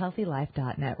consider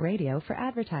HealthyLife.net radio for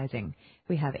advertising.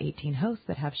 We have 18 hosts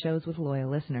that have shows with loyal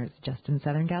listeners just in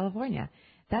Southern California.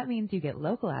 That means you get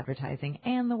local advertising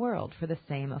and the world for the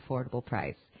same affordable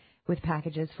price. With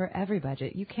packages for every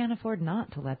budget, you can't afford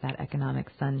not to let that economic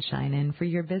sun shine in for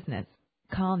your business.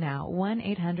 Call now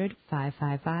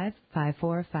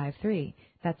 1-800-555-5453.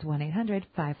 That's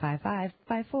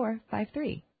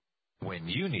 1-800-555-5453. When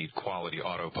you need quality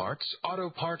auto Parts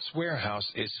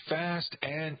Warehouse is fast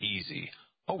and easy.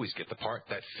 Always get the part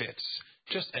that fits.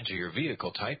 Just enter your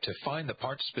vehicle type to find the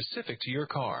part specific to your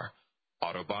car.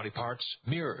 Auto body parts,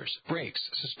 mirrors, brakes,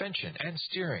 suspension and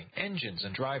steering, engines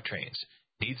and drivetrains.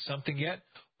 Need something yet?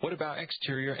 What about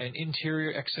exterior and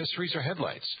interior accessories or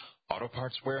headlights? Auto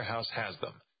Parts Warehouse has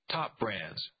them. Top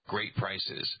brands, great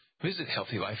prices. Visit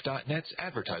HealthyLife.net's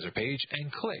advertiser page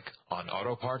and click on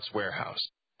Auto Parts Warehouse.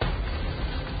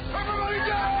 Everybody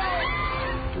go!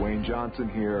 Dwayne Dwayne Johnson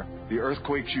here. The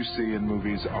earthquakes you see in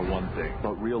movies are one thing,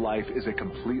 but real life is a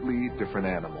completely different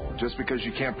animal. Just because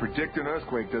you can't predict an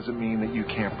earthquake doesn't mean that you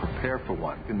can't prepare for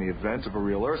one. In the event of a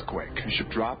real earthquake, you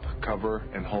should drop, cover,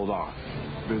 and hold on.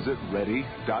 Visit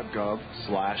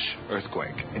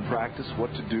ready.gov/earthquake and practice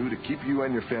what to do to keep you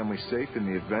and your family safe in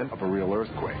the event of a real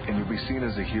earthquake. And you'll be seen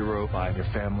as a hero by your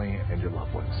family and your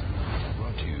loved ones.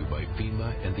 Brought to you by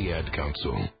FEMA and the Ad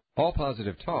Council. All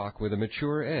positive talk with a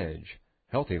mature edge.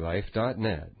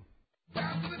 HealthyLife.net.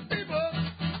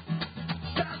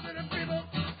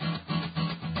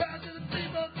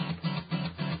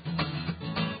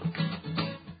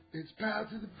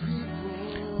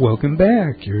 Welcome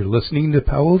back. You're listening to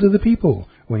Powell to the People.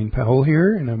 Wayne Powell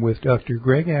here, and I'm with Dr.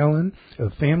 Greg Allen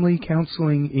of Family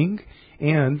Counseling, Inc.,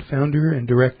 and founder and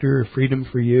director of Freedom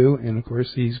for You, and of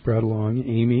course he's brought along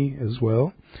Amy as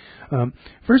well.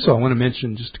 First of all, I want to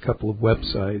mention just a couple of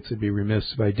websites. I'd be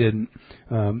remiss if I didn't.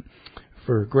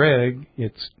 For Greg,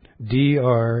 it's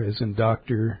Dr. as in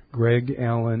Dr.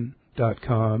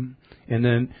 GregAllen.com, and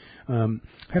then I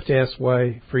have to ask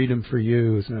why Freedom for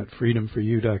You is not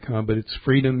freedomforyou.com, but it's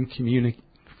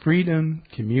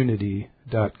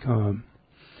freedomcommunity.com.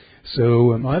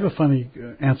 So I have a funny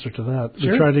answer to that.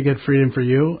 Sure. We tried to get Freedom for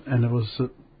You, and it was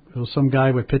some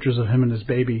guy with pictures of him and his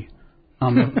baby.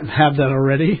 Have that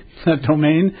already, that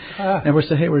domain. And we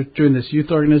said, hey, we're doing this youth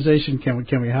organization. Can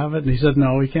we have it? And he said,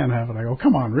 no, we can't have it. I go,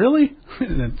 come on, really?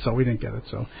 And then, so we didn't get it.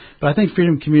 So, but I think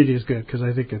Freedom Community is good because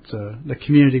I think it's the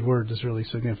community word is really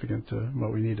significant to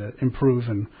what we need to improve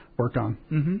and work on.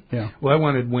 Mm-hmm. Yeah. Well, I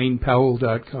wanted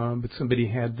WaynePowell.com, but somebody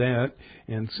had that,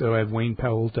 and so I have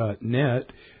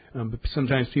WaynePowell.net. But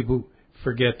sometimes people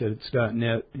forget that it's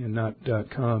 .net and not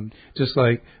 .com. Just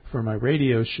like for my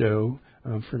radio show.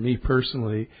 For me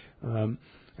personally, I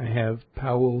have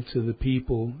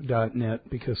PowellToThePeople.net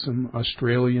because some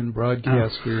Australian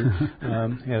broadcaster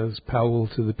has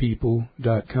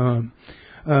PowellToThePeople.com.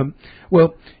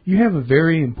 Well, you have a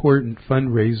very important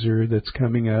fundraiser that's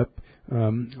coming up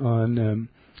on.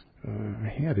 I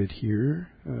had it here.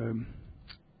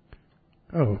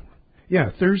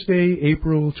 Thursday,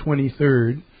 April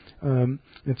 23rd.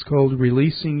 It's called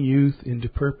Releasing Youth into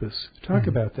Purpose. Talk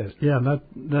about that. Yeah,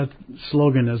 that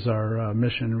slogan is our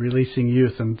mission, Releasing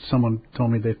Youth. And someone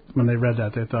told me when they read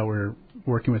that, they thought we were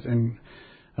working with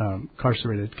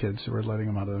incarcerated kids who were letting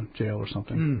them out of jail or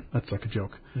something. That's like a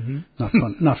joke.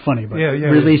 Mm-hmm. Not funny, but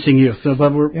releasing youth. So,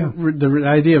 but the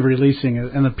idea of releasing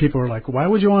it, and the people were like, why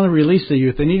would you want to release the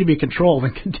youth? They need to be controlled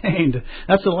and contained.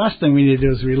 That's the last thing we need to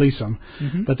do is release them.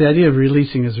 Mm-hmm. But the idea of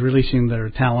releasing is releasing their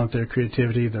talent, their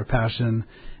creativity, their passion,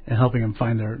 and helping them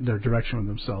find their direction with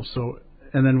themselves. So,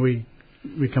 and then we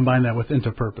combine that with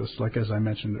into purpose, like as I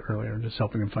mentioned earlier, just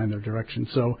helping them find their direction.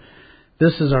 So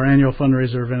this is our annual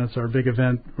fundraiser event. It's our big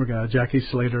event. We're going to Jackie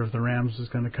Slater of the Rams is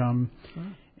going to come,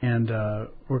 and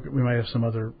we might have some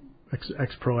other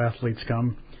ex-pro athletes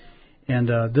come. And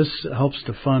this helps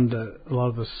to fund a lot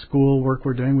of the school work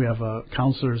we're doing. We have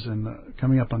counselors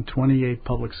coming up on 28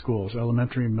 public schools,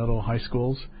 elementary, middle, high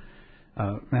schools,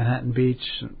 Manhattan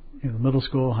Beach, middle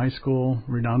school, high school,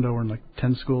 Redondo. We're in like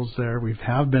 10 schools there. We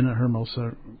have been at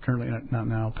Hermosa, currently not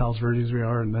now, Palos Verdes we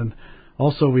are, and then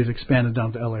also we've expanded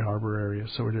down to LA Harbor area,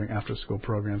 so we're doing after-school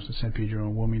programs in San Pedro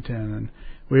and Wilmington, and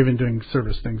we're even doing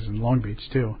service things in Long Beach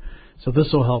too. So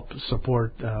this will help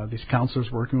support these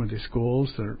counselors working with these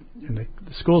schools. The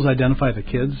schools identify the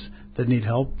kids that need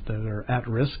help, that are at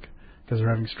risk because they're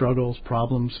having struggles,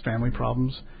 problems, family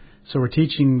problems. So we're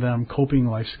teaching them coping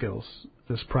life skills,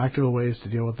 just practical ways to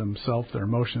deal with themselves, their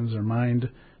emotions, their mind,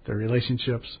 their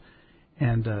relationships,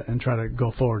 and try to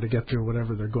go forward to get through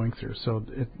whatever they're going through. So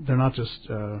they're not just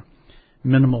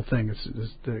minimal things.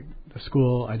 The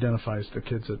school identifies the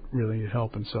kids that really need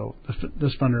help, and so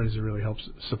this fundraiser really helps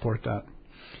support that.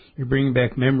 You're bringing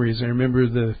back memories. I remember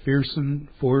the Fearsome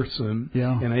Foursome,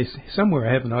 and somewhere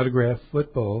I have an autographed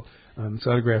football. It's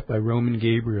autographed by Roman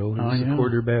Gabriel, who was the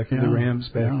quarterback of the Rams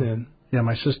back then. Yeah,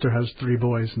 my sister has 3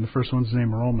 boys, and the first one's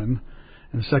named Roman,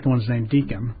 and the second one's named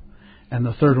Deacon, and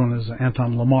the third one is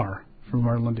Anton Lamar from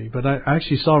Merlin. But I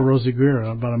actually saw Rosie Greer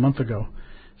about a month ago.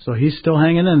 So he's still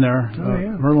hanging in there.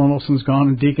 Merlin Olsen's gone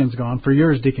and Deacon's gone. For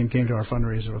years, Deacon came to our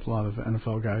fundraiser with a lot of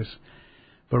NFL guys.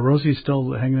 But Rosie's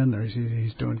still hanging in there.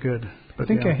 He's doing good. But I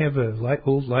think I have a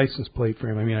old license plate for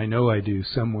him. I mean, I know I do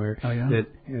somewhere that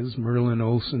has Merlin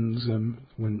Olsen's.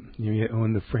 When you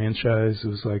owned the franchise, it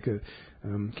was like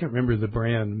can't remember the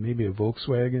brand, maybe a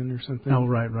Volkswagen or something. Oh,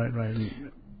 right.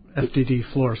 And FDD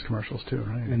Flores commercials too,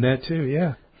 right? And that too,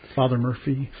 yeah. Father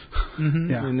Murphy.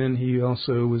 Mm-hmm. Yeah. And then he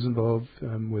also was involved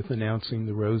with announcing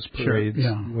the Rose Parades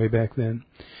way back then.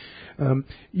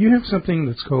 You have something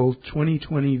that's called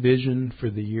 2020 Vision for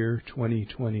the year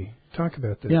 2020. Talk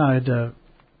about that. Yeah, I'd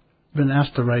been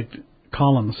asked to write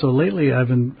columns. So lately I've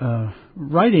been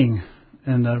writing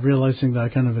and realizing that I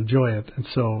kind of enjoy it. And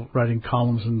so writing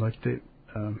columns in like the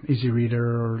Easy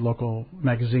Reader or local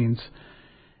magazines.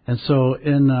 And so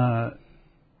in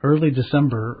early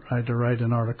December, I had to write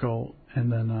an article,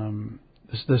 and then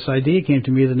this idea came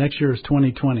to me. The next year is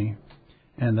 2020,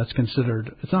 and that's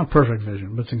considered, it's not a perfect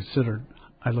vision, but it's considered,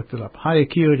 I looked it up, high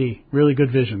acuity, really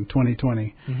good vision,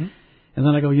 2020. Mm-hmm. And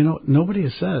then I go, nobody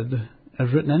has said,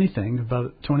 I've written anything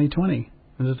about 2020,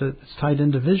 and that it's tied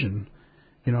into vision.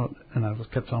 And I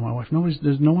kept telling my wife,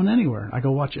 there's no one anywhere. I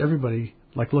go watch everybody,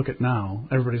 like look at now.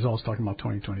 Everybody's always talking about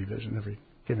 2020 vision,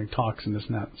 giving talks and this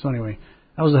and that. So anyway,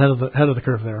 I was ahead of the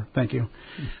curve there. Thank you.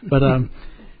 But in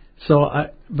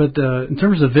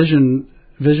terms of vision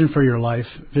for your life,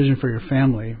 vision for your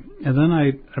family, and then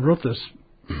I wrote this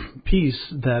piece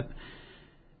that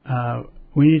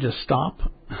we need to stop,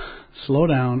 slow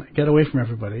down, get away from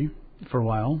everybody for a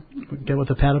while, get with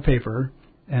a pad of paper,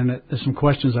 and there's some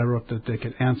questions I wrote that they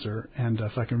could answer. And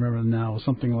if I can remember them now,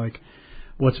 something like,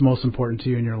 what's most important to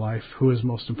you in your life? Who is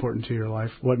most important to your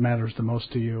life? What matters the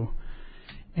most to you?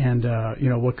 And,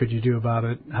 what could you do about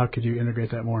it? How could you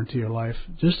integrate that more into your life?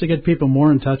 Just to get people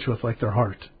more in touch with, like, their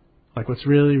heart. Like, what's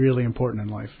really, really important in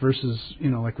life versus,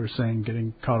 like we're saying,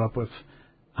 getting caught up with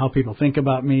how people think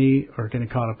about me or getting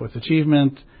caught up with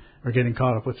achievement or getting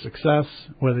caught up with success,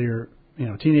 whether you're,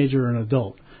 a teenager or an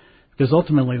adult. Because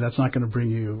ultimately that's not going to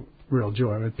bring you real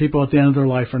joy. People at the end of their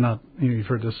life are not, you've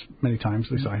heard this many times,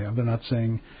 at least I have, they're not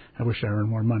saying, I wish I earned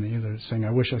more money. They're saying,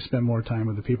 I wish I spent more time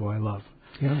with the people I love.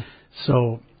 Yeah.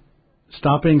 So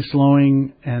stopping,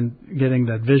 slowing, and getting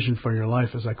that vision for your life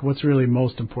is like, what's really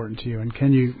most important to you? And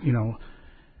can you,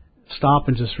 stop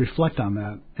and just reflect on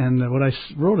that? And what I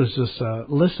wrote is just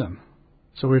listen.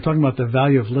 So we were talking about the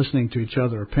value of listening to each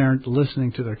other, a parent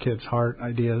listening to their kid's heart,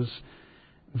 ideas,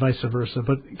 vice versa.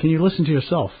 But can you listen to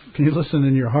yourself? Can you listen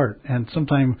in your heart? And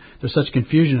sometimes there's such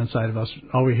confusion inside of us.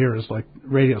 All we hear is like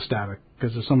radio static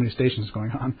because there's so many stations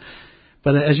going on.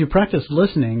 But as you practice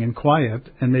listening in quiet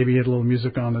and maybe you get a little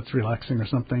music on that's relaxing or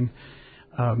something,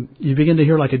 you begin to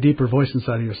hear like a deeper voice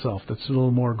inside of yourself that's a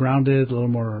little more grounded, a little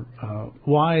more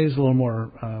wise, a little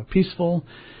more peaceful.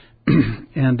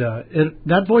 And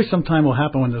that voice sometime will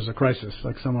happen when there's a crisis,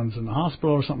 like someone's in the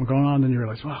hospital or something going on, and you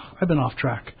realize, wow, I've been off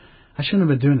track. I shouldn't have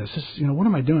been doing this. What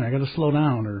am I doing? I got to slow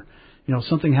down. Or,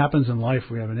 something happens in life.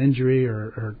 We have an injury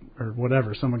or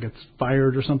whatever. Someone gets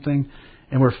fired or something,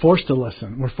 and we're forced to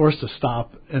listen. We're forced to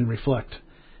stop and reflect,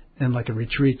 and like a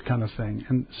retreat kind of thing.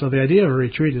 And so the idea of a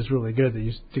retreat is really good.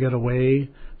 To get away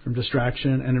from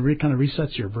distraction, and it kind of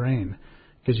resets your brain.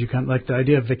 Because you kind of, like the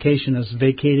idea of vacation is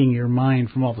vacating your mind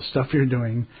from all the stuff you're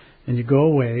doing, and you go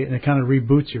away, and it kind of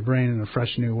reboots your brain in a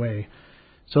fresh new way.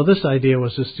 So this idea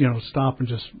was just, stop and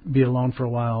just be alone for a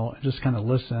while, and just kind of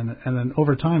listen. And then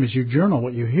over time, as you journal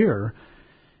what you hear,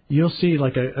 you'll see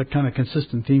like a kind of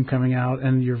consistent theme coming out,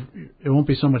 and it won't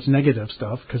be so much negative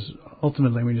stuff, because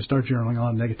ultimately when you start journaling, a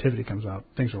lot of negativity comes out.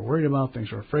 Things we're worried about, things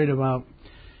we're afraid about,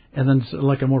 and then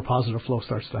like a more positive flow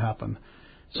starts to happen.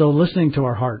 So listening to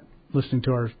our heart, listening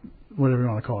to our, whatever you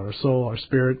want to call it, our soul, our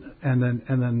spirit, and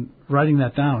then writing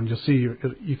that down, you'll see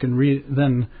you can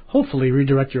then hopefully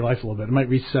redirect your life a little bit. It might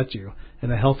reset you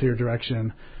in a healthier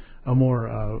direction, a more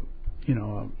a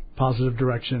positive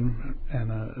direction,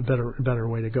 and a better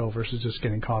way to go versus just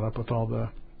getting caught up with all the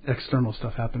external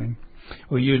stuff happening.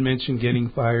 Well, you had mentioned getting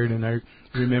fired, and I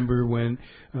remember when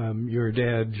your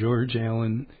dad, George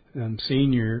Allen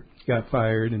Sr., got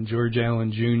fired, and George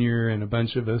Allen Jr. and a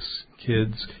bunch of us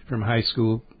kids from high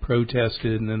school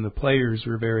protested, and then the players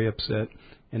were very upset,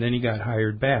 and then he got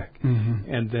hired back,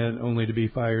 and then only to be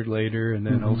fired later, and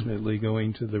then ultimately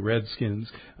going to the Redskins.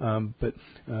 But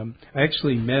I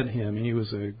actually met him. He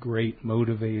was a great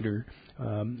motivator,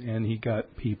 and he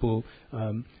got people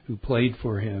who played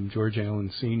for him, George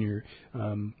Allen Sr.,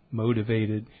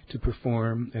 motivated to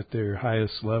perform at their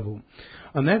highest level.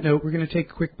 On that note, we're going to take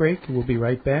a quick break, and we'll be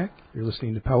right back. You're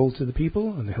listening to Powell to the People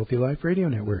on the Healthy Life Radio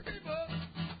Network.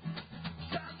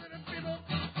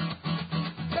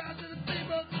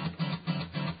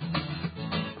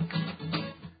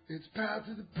 It's power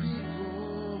to the people.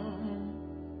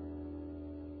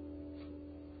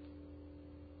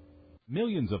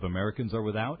 Millions of Americans are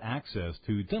without access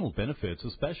to dental benefits,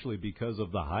 especially because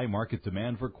of the high market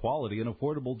demand for quality and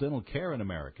affordable dental care in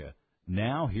America.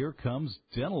 Now here comes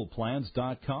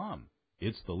DentalPlans.com.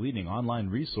 It's the leading online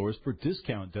resource for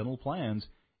discount dental plans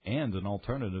and an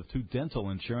alternative to dental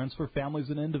insurance for families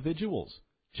and individuals.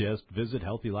 Just visit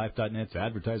HealthyLife.net's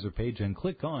advertiser page and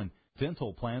click on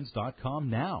dentalplans.com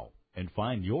now and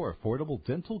find your affordable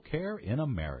dental care in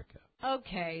America.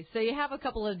 Okay, so you have a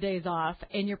couple of days off,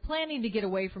 and you're planning to get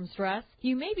away from stress.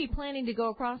 You may be planning to go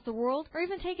across the world or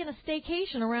even taking a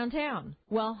staycation around town.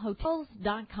 Well,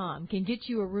 Hotels.com can get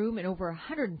you a room in over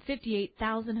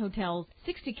 158,000 hotels,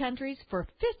 60 countries for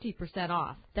 50%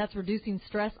 off. That's reducing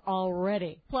stress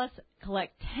already. Plus,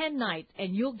 collect 10 nights,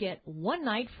 and you'll get 1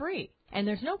 night free. And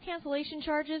there's no cancellation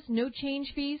charges, no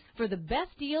change fees. For the best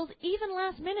deals, even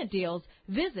last-minute deals,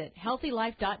 visit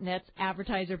HealthyLife.net's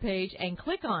advertiser page and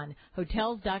click on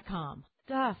Hotels.com.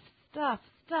 Stuff.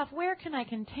 Where can I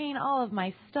contain all of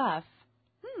my stuff?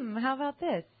 How about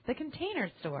this? The Container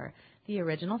Store, the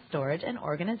original storage and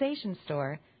organization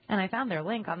store. And I found their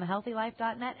link on the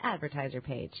HealthyLife.net advertiser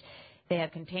page. They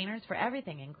have containers for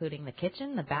everything, including the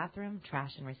kitchen, the bathroom,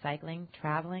 trash and recycling,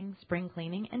 traveling, spring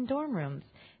cleaning, and dorm rooms.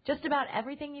 Just about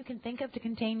everything you can think of to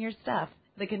contain your stuff.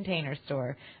 The Container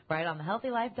Store, right on the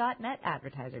HealthyLife.net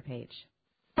advertiser page.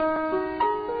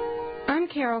 I'm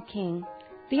Carol King.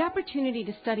 The opportunity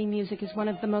to study music is one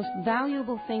of the most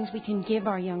valuable things we can give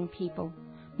our young people.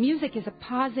 Music is a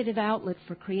positive outlet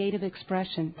for creative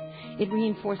expression. It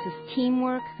reinforces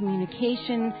teamwork,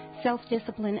 communication,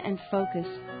 self-discipline, and focus,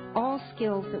 all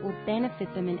skills that will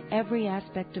benefit them in every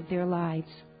aspect of their lives.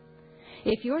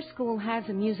 If your school has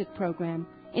a music program,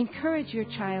 encourage your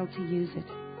child to use it.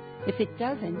 If it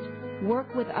doesn't,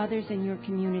 work with others in your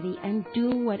community and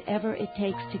do whatever it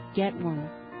takes to get one.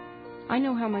 I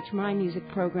know how much my music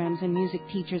programs and music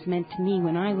teachers meant to me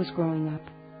when I was growing up.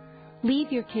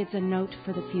 Leave your kids a note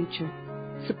for the future.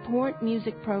 Support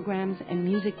music programs and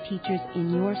music teachers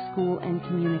in your school and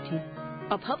community.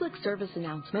 A public service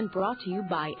announcement brought to you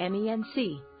by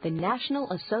MENC, the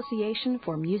National Association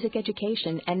for Music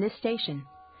Education, and this station.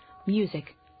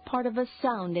 Music, part of a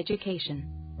sound education.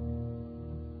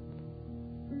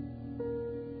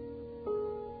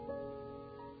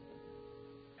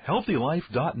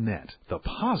 HealthyLife.net, the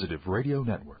positive radio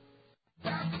network.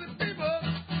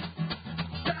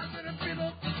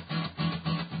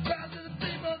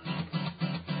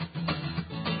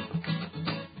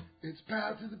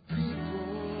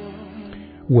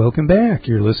 Welcome back.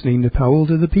 You're listening to Powell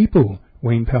to the People.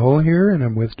 Wayne Powell here, and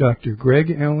I'm with Dr.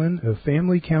 Greg Allen of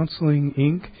Family Counseling,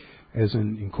 Inc., as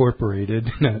in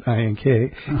Incorporated, not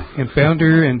INK, and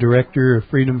founder and director of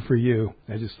Freedom for You.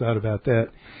 I just thought about that.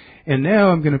 And now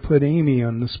I'm going to put Amy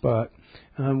on the spot.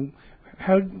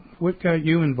 What got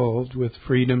you involved with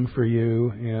Freedom for You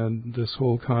and this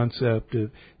whole concept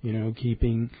of,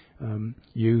 keeping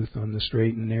youth on the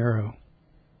straight and narrow?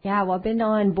 Yeah, well, I've been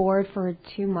on board for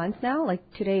 2 months now. Like,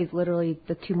 today is literally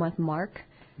the 2-month mark.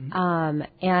 Mm-hmm.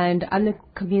 And I'm the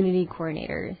community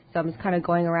coordinator. So I'm just kind of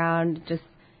going around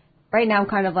right now I'm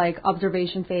kind of like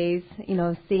observation phase,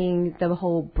 seeing the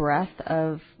whole breadth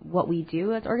of what we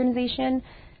do as an organization.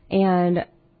 And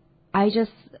I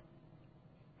just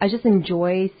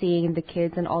enjoy seeing the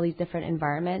kids in all these different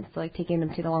environments, so like taking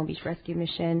them to the Long Beach Rescue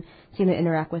Mission, seeing them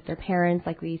interact with their parents,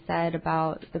 like we said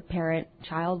about the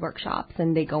parent-child workshops,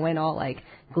 and they go in all like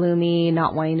gloomy,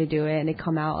 not wanting to do it, and they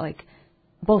come out like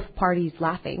both parties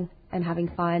laughing and having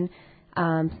fun.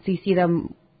 So you see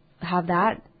them have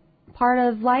that part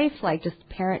of life, like just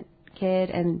parent, kid,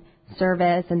 and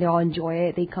service, and they all enjoy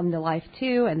it. They come to life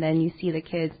too, and then you see the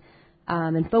kids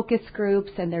in focus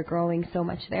groups, and they're growing so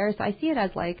much there. So I see it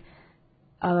as like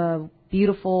a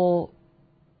beautiful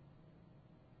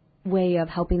way of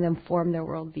helping them form their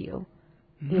worldview,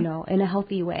 mm-hmm. In a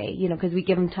healthy way, because we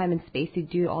give them time and space to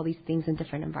do all these things in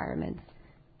different environments.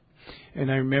 And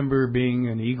I remember being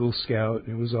an Eagle Scout.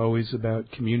 It was always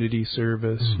about community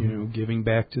service, mm-hmm. Giving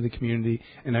back to the community.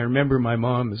 And I remember my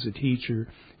mom as a teacher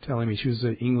telling me, she was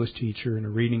an English teacher and a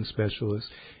reading specialist,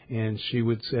 and she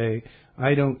would say,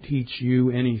 I don't teach you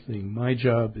anything. My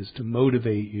job is to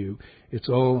motivate you. It's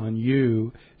all on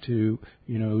you to,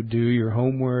 do your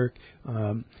homework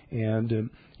and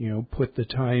put the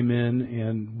time in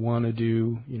and want to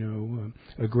do,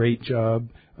 a great job.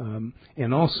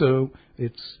 And also,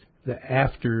 it's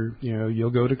after,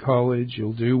 you'll go to college,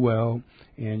 you'll do well,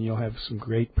 and you'll have some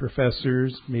great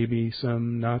professors, maybe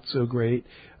some not so great,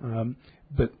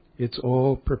 but it's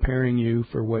all preparing you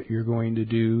for what you're going to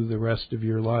do the rest of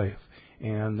your life,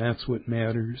 and that's what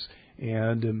matters.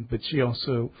 And but she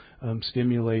also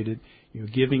stimulated,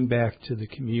 giving back to the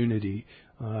community.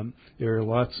 There are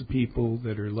lots of people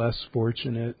that are less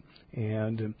fortunate,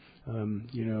 and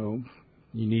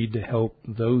you need to help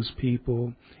those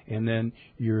people, and then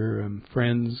your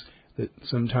friends that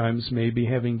sometimes may be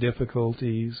having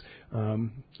difficulties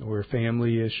or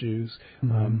family issues.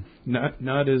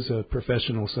 Not as a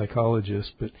professional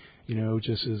psychologist, but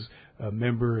just as a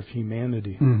member of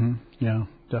humanity. Yeah,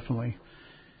 definitely.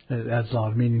 It adds a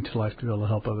lot of meaning to life to be able to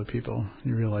help other people.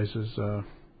 You realize you're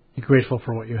grateful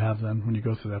for what you have then when you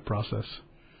go through that process.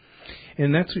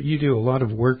 And that's what you do, a lot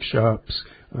of workshops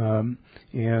to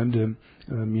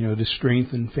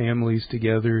strengthen families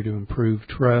together, to improve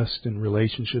trust and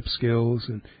relationship skills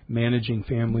and managing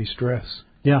family stress.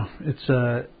 Yeah, it's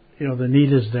the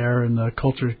need is there, and the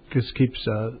culture just keeps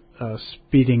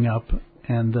speeding up,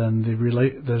 and then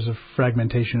there's a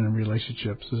fragmentation in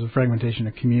relationships. There's a fragmentation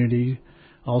of community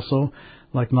also.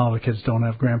 Like, a lot of kids don't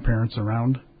have grandparents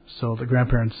around, so the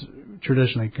grandparents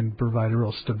traditionally can provide a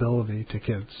real stability to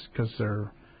kids because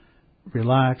they're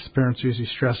relaxed. Parents are usually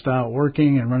stressed out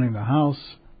working and running the house.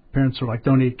 Parents are like,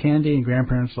 don't eat candy, and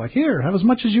grandparents are like, here, have as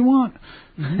much as you want.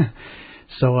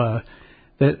 So,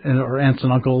 or aunts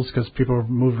and uncles, because people are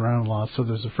moving around a lot. So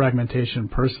there's a fragmentation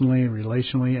personally,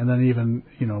 relationally, and then even,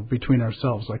 between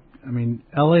ourselves. Like,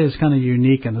 LA is kind of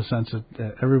unique in the sense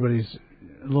that everybody's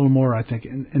a little more, I think,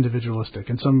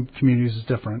 individualistic. In some communities it's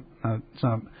different. It's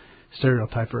not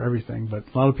stereotype for everything, but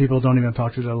a lot of people don't even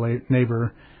talk to their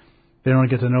neighbor. They don't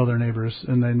get to know their neighbors,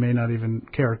 and they may not even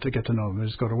care to get to know them. They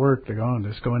just go to work, they go on, they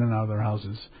just go in and out of their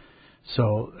houses.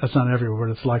 So that's not everywhere,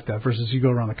 but it's like that. Versus you go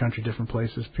around the country, different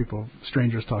places,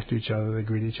 strangers talk to each other, they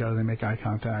greet each other, they make eye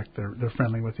contact, they're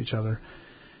friendly with each other.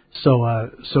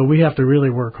 So we have to really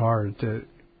work hard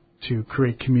to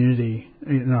create community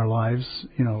in our lives,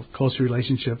 close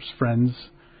relationships, friends,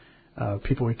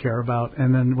 people we care about,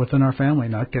 and then within our family,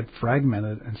 not get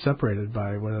fragmented and separated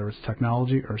by whether it's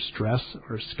technology or stress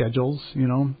or schedules.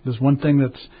 There's one thing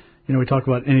that's, we talk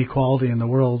about inequality in the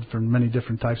world, for many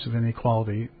different types of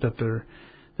inequality that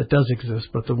does exist,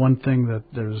 but the one thing that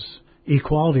there's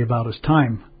equality about is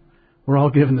time. We're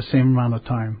all given the same amount of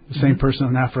time. The same person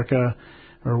in Africa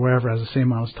or wherever has the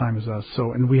same amount of time as us.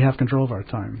 So, and we have control of our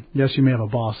time. Yes, you may have a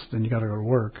boss, then you got to go to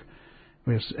work.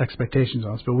 We have expectations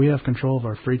on us, but we have control of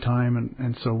our free time,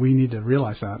 and so we need to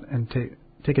realize that and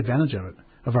take advantage of it,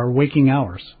 of our waking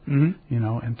hours, and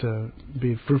to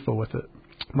be fruitful with it.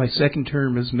 My second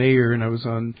term as mayor, and I was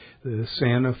on the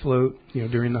Santa float,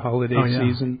 during the holiday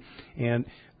season, and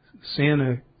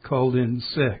Santa called in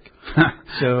sick.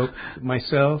 So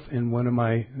myself and one of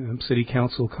my city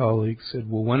council colleagues said,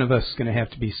 well, one of us is going to have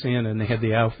to be Santa, and they had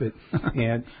the outfit.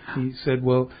 And he said,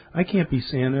 well, I can't be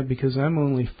Santa because I'm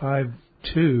only 5'2".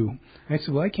 I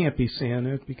said, well, I can't be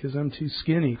Santa because I'm too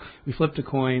skinny. We flipped a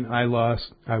coin. I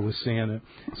lost. I was Santa.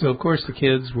 So, of course, the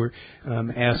kids were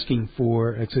asking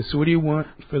for, I said, so what do you want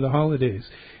for the holidays?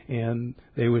 And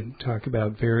they would talk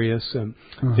about various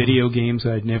video games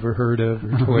I'd never heard of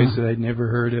or toys that I'd never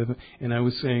heard of. And I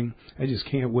was saying, I just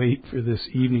can't wait for this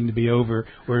evening to be over.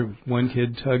 Or one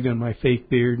kid tugged on my fake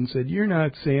beard and said, you're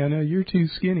not Santa, you're too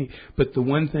skinny. But the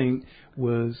one thing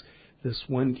was, this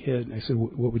one kid, I said,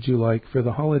 what would you like for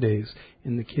the holidays?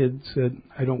 And the kid said,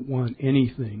 I don't want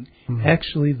anything.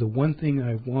 Actually, the one thing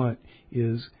I want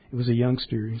is, it was a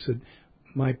youngster, he said,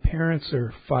 my parents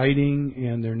are fighting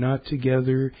and they're not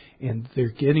together and they're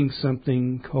getting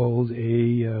something called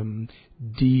a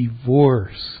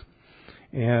divorce.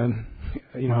 And,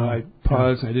 I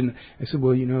paused and I said,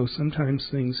 well, sometimes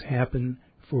things happen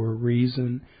for a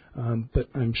reason, but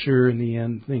I'm sure in the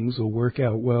end things will work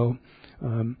out well.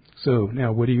 So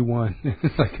now what do you want?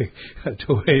 Like a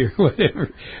toy or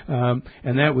whatever.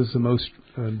 And that was the most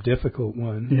difficult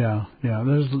one. Yeah.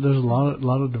 There's a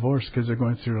lot of divorce because they're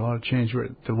going through a lot of change.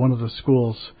 At one of the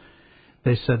schools,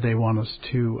 they said they want us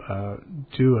to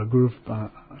do a group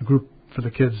for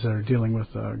the kids that are dealing with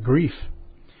grief.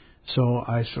 So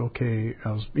I said, okay.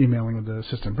 I was emailing with the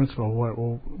assistant principal.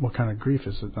 What kind of grief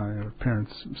is it? Are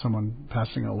parents, someone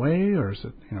passing away, or is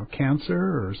it cancer,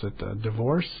 or is it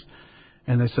divorce?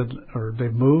 And they said, or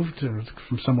they've moved or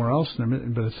from somewhere else,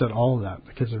 but it said all of that.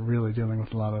 The kids are really dealing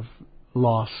with a lot of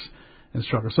loss and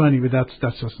struggle. So anyway, that's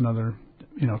just another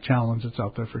challenge that's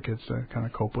out there for kids to kind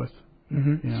of cope with.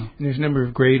 And there's a number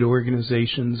of great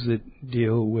organizations that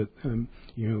deal with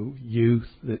youth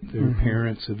that their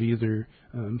parents have either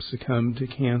succumbed to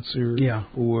cancer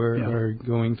or are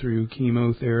going through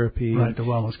chemotherapy. Right, the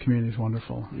wellness community is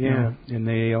wonderful. And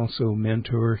they also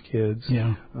mentor kids.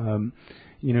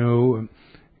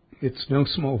 It's no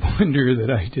small wonder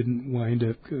that I didn't wind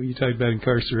up, you talked about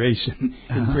incarceration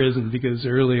in prison, because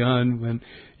early on when,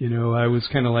 I was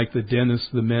kind of like the Dennis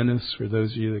the Menace, for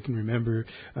those of you that can remember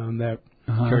that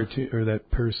cartoon or that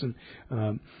person.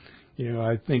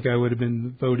 I think I would have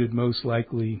been voted most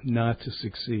likely not to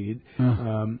succeed.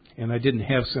 And I didn't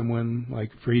have someone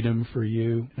like Freedom for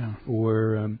You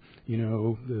or,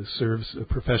 the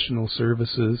professional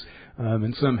services.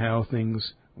 And somehow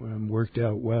things worked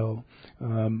out well.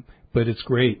 But it's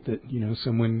great that,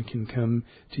 someone can come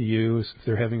to you if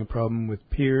they're having a problem with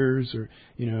peers or,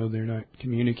 they're not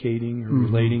communicating or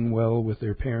relating well with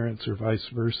their parents or vice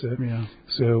versa. Yeah.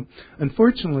 So,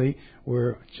 unfortunately,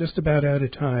 we're just about out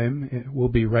of time. We'll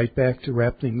be right back to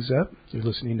wrap things up. You're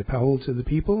listening to Powell to the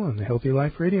People on the Healthy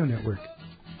Life Radio Network.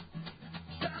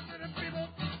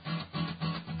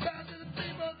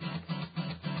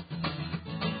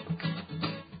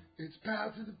 It's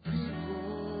Powell to the People.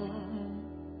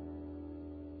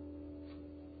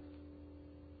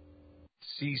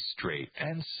 See straight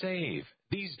and save.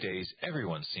 These days,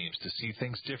 everyone seems to see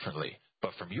things differently.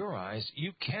 But from your eyes,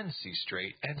 you can see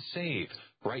straight and save.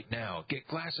 Right now, get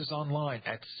glasses online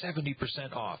at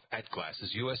 70% off at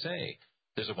Glasses USA.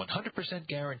 There's a 100%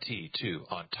 guarantee, too,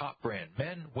 on top brand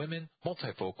men, women,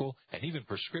 multifocal, and even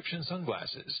prescription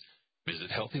sunglasses.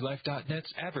 Visit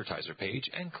HealthyLife.net's advertiser page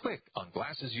and click on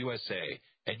Glasses USA,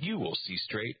 and you will see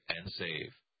straight and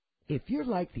save. If you're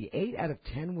like the 8 out of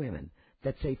 10 women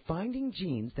that say finding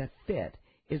jeans that fit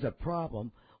is a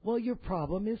problem, well, your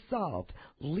problem is solved.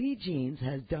 Lee Jeans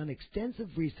has done extensive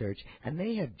research, and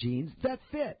they have jeans that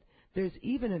fit. There's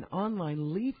even an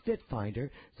online Lee Fit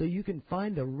Finder so you can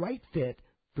find the right fit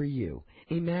for you.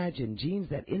 Imagine jeans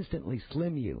that instantly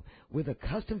slim you with a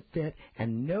custom fit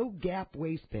and no gap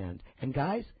waistband. And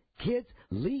guys, kids,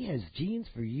 Lee has jeans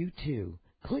for you too.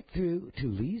 Click through to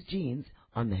Lee's Jeans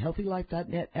on the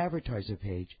HealthyLife.net advertiser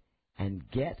page and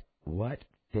get what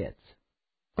fits.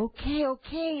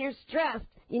 Okay, you're stressed.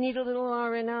 You need a little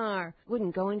R&R.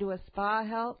 Wouldn't going to a spa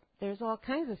help? There's all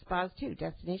kinds of spas, too.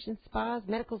 Destination spas,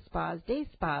 medical spas, day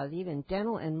spas, even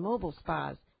dental and mobile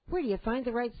spas. Where do you find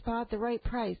the right spa at the right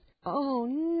price? Oh,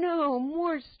 no,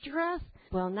 more stress?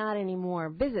 Well, not anymore.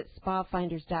 Visit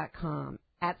spafinders.com.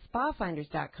 At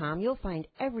spafinders.com, you'll find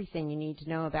everything you need to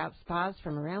know about spas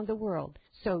from around the world.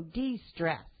 So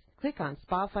de-stress. Click on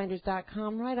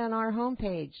spafinders.com right on our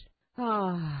homepage.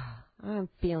 I'm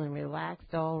feeling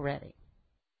relaxed already.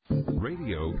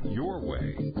 Radio your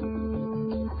way.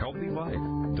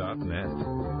 HealthyLife.net.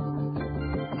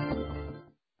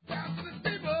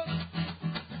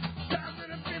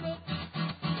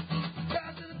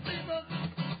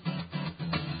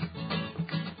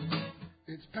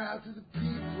 It's Powell to the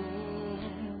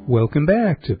People. Welcome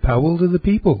back to Powell to the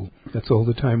People. That's all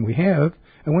the time we have.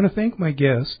 I want to thank my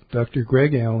guests, Dr.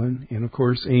 Greg Allen, and of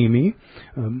course Amy.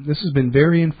 This has been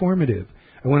very informative.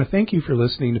 I want to thank you for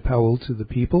listening to Powell to the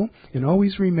People, and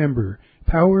always remember,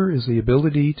 power is the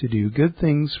ability to do good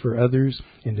things for others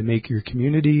and to make your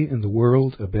community and the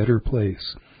world a better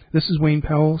place. This is Wayne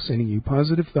Powell sending you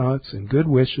positive thoughts and good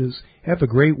wishes. Have a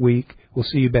great week. We'll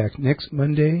see you back next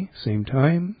Monday, same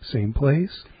time, same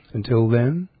place. Until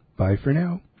then, bye for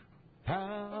now.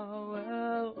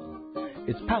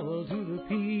 It's Powell to the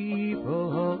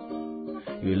People.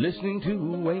 You're listening to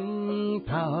Wayne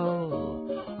Powell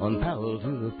on Powell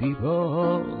to the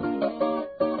People.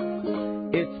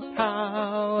 It's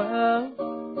Powell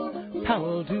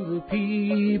to the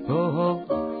People.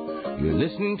 You're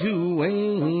listening to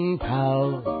Wayne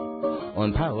Powell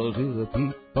on Powell to the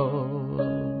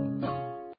People.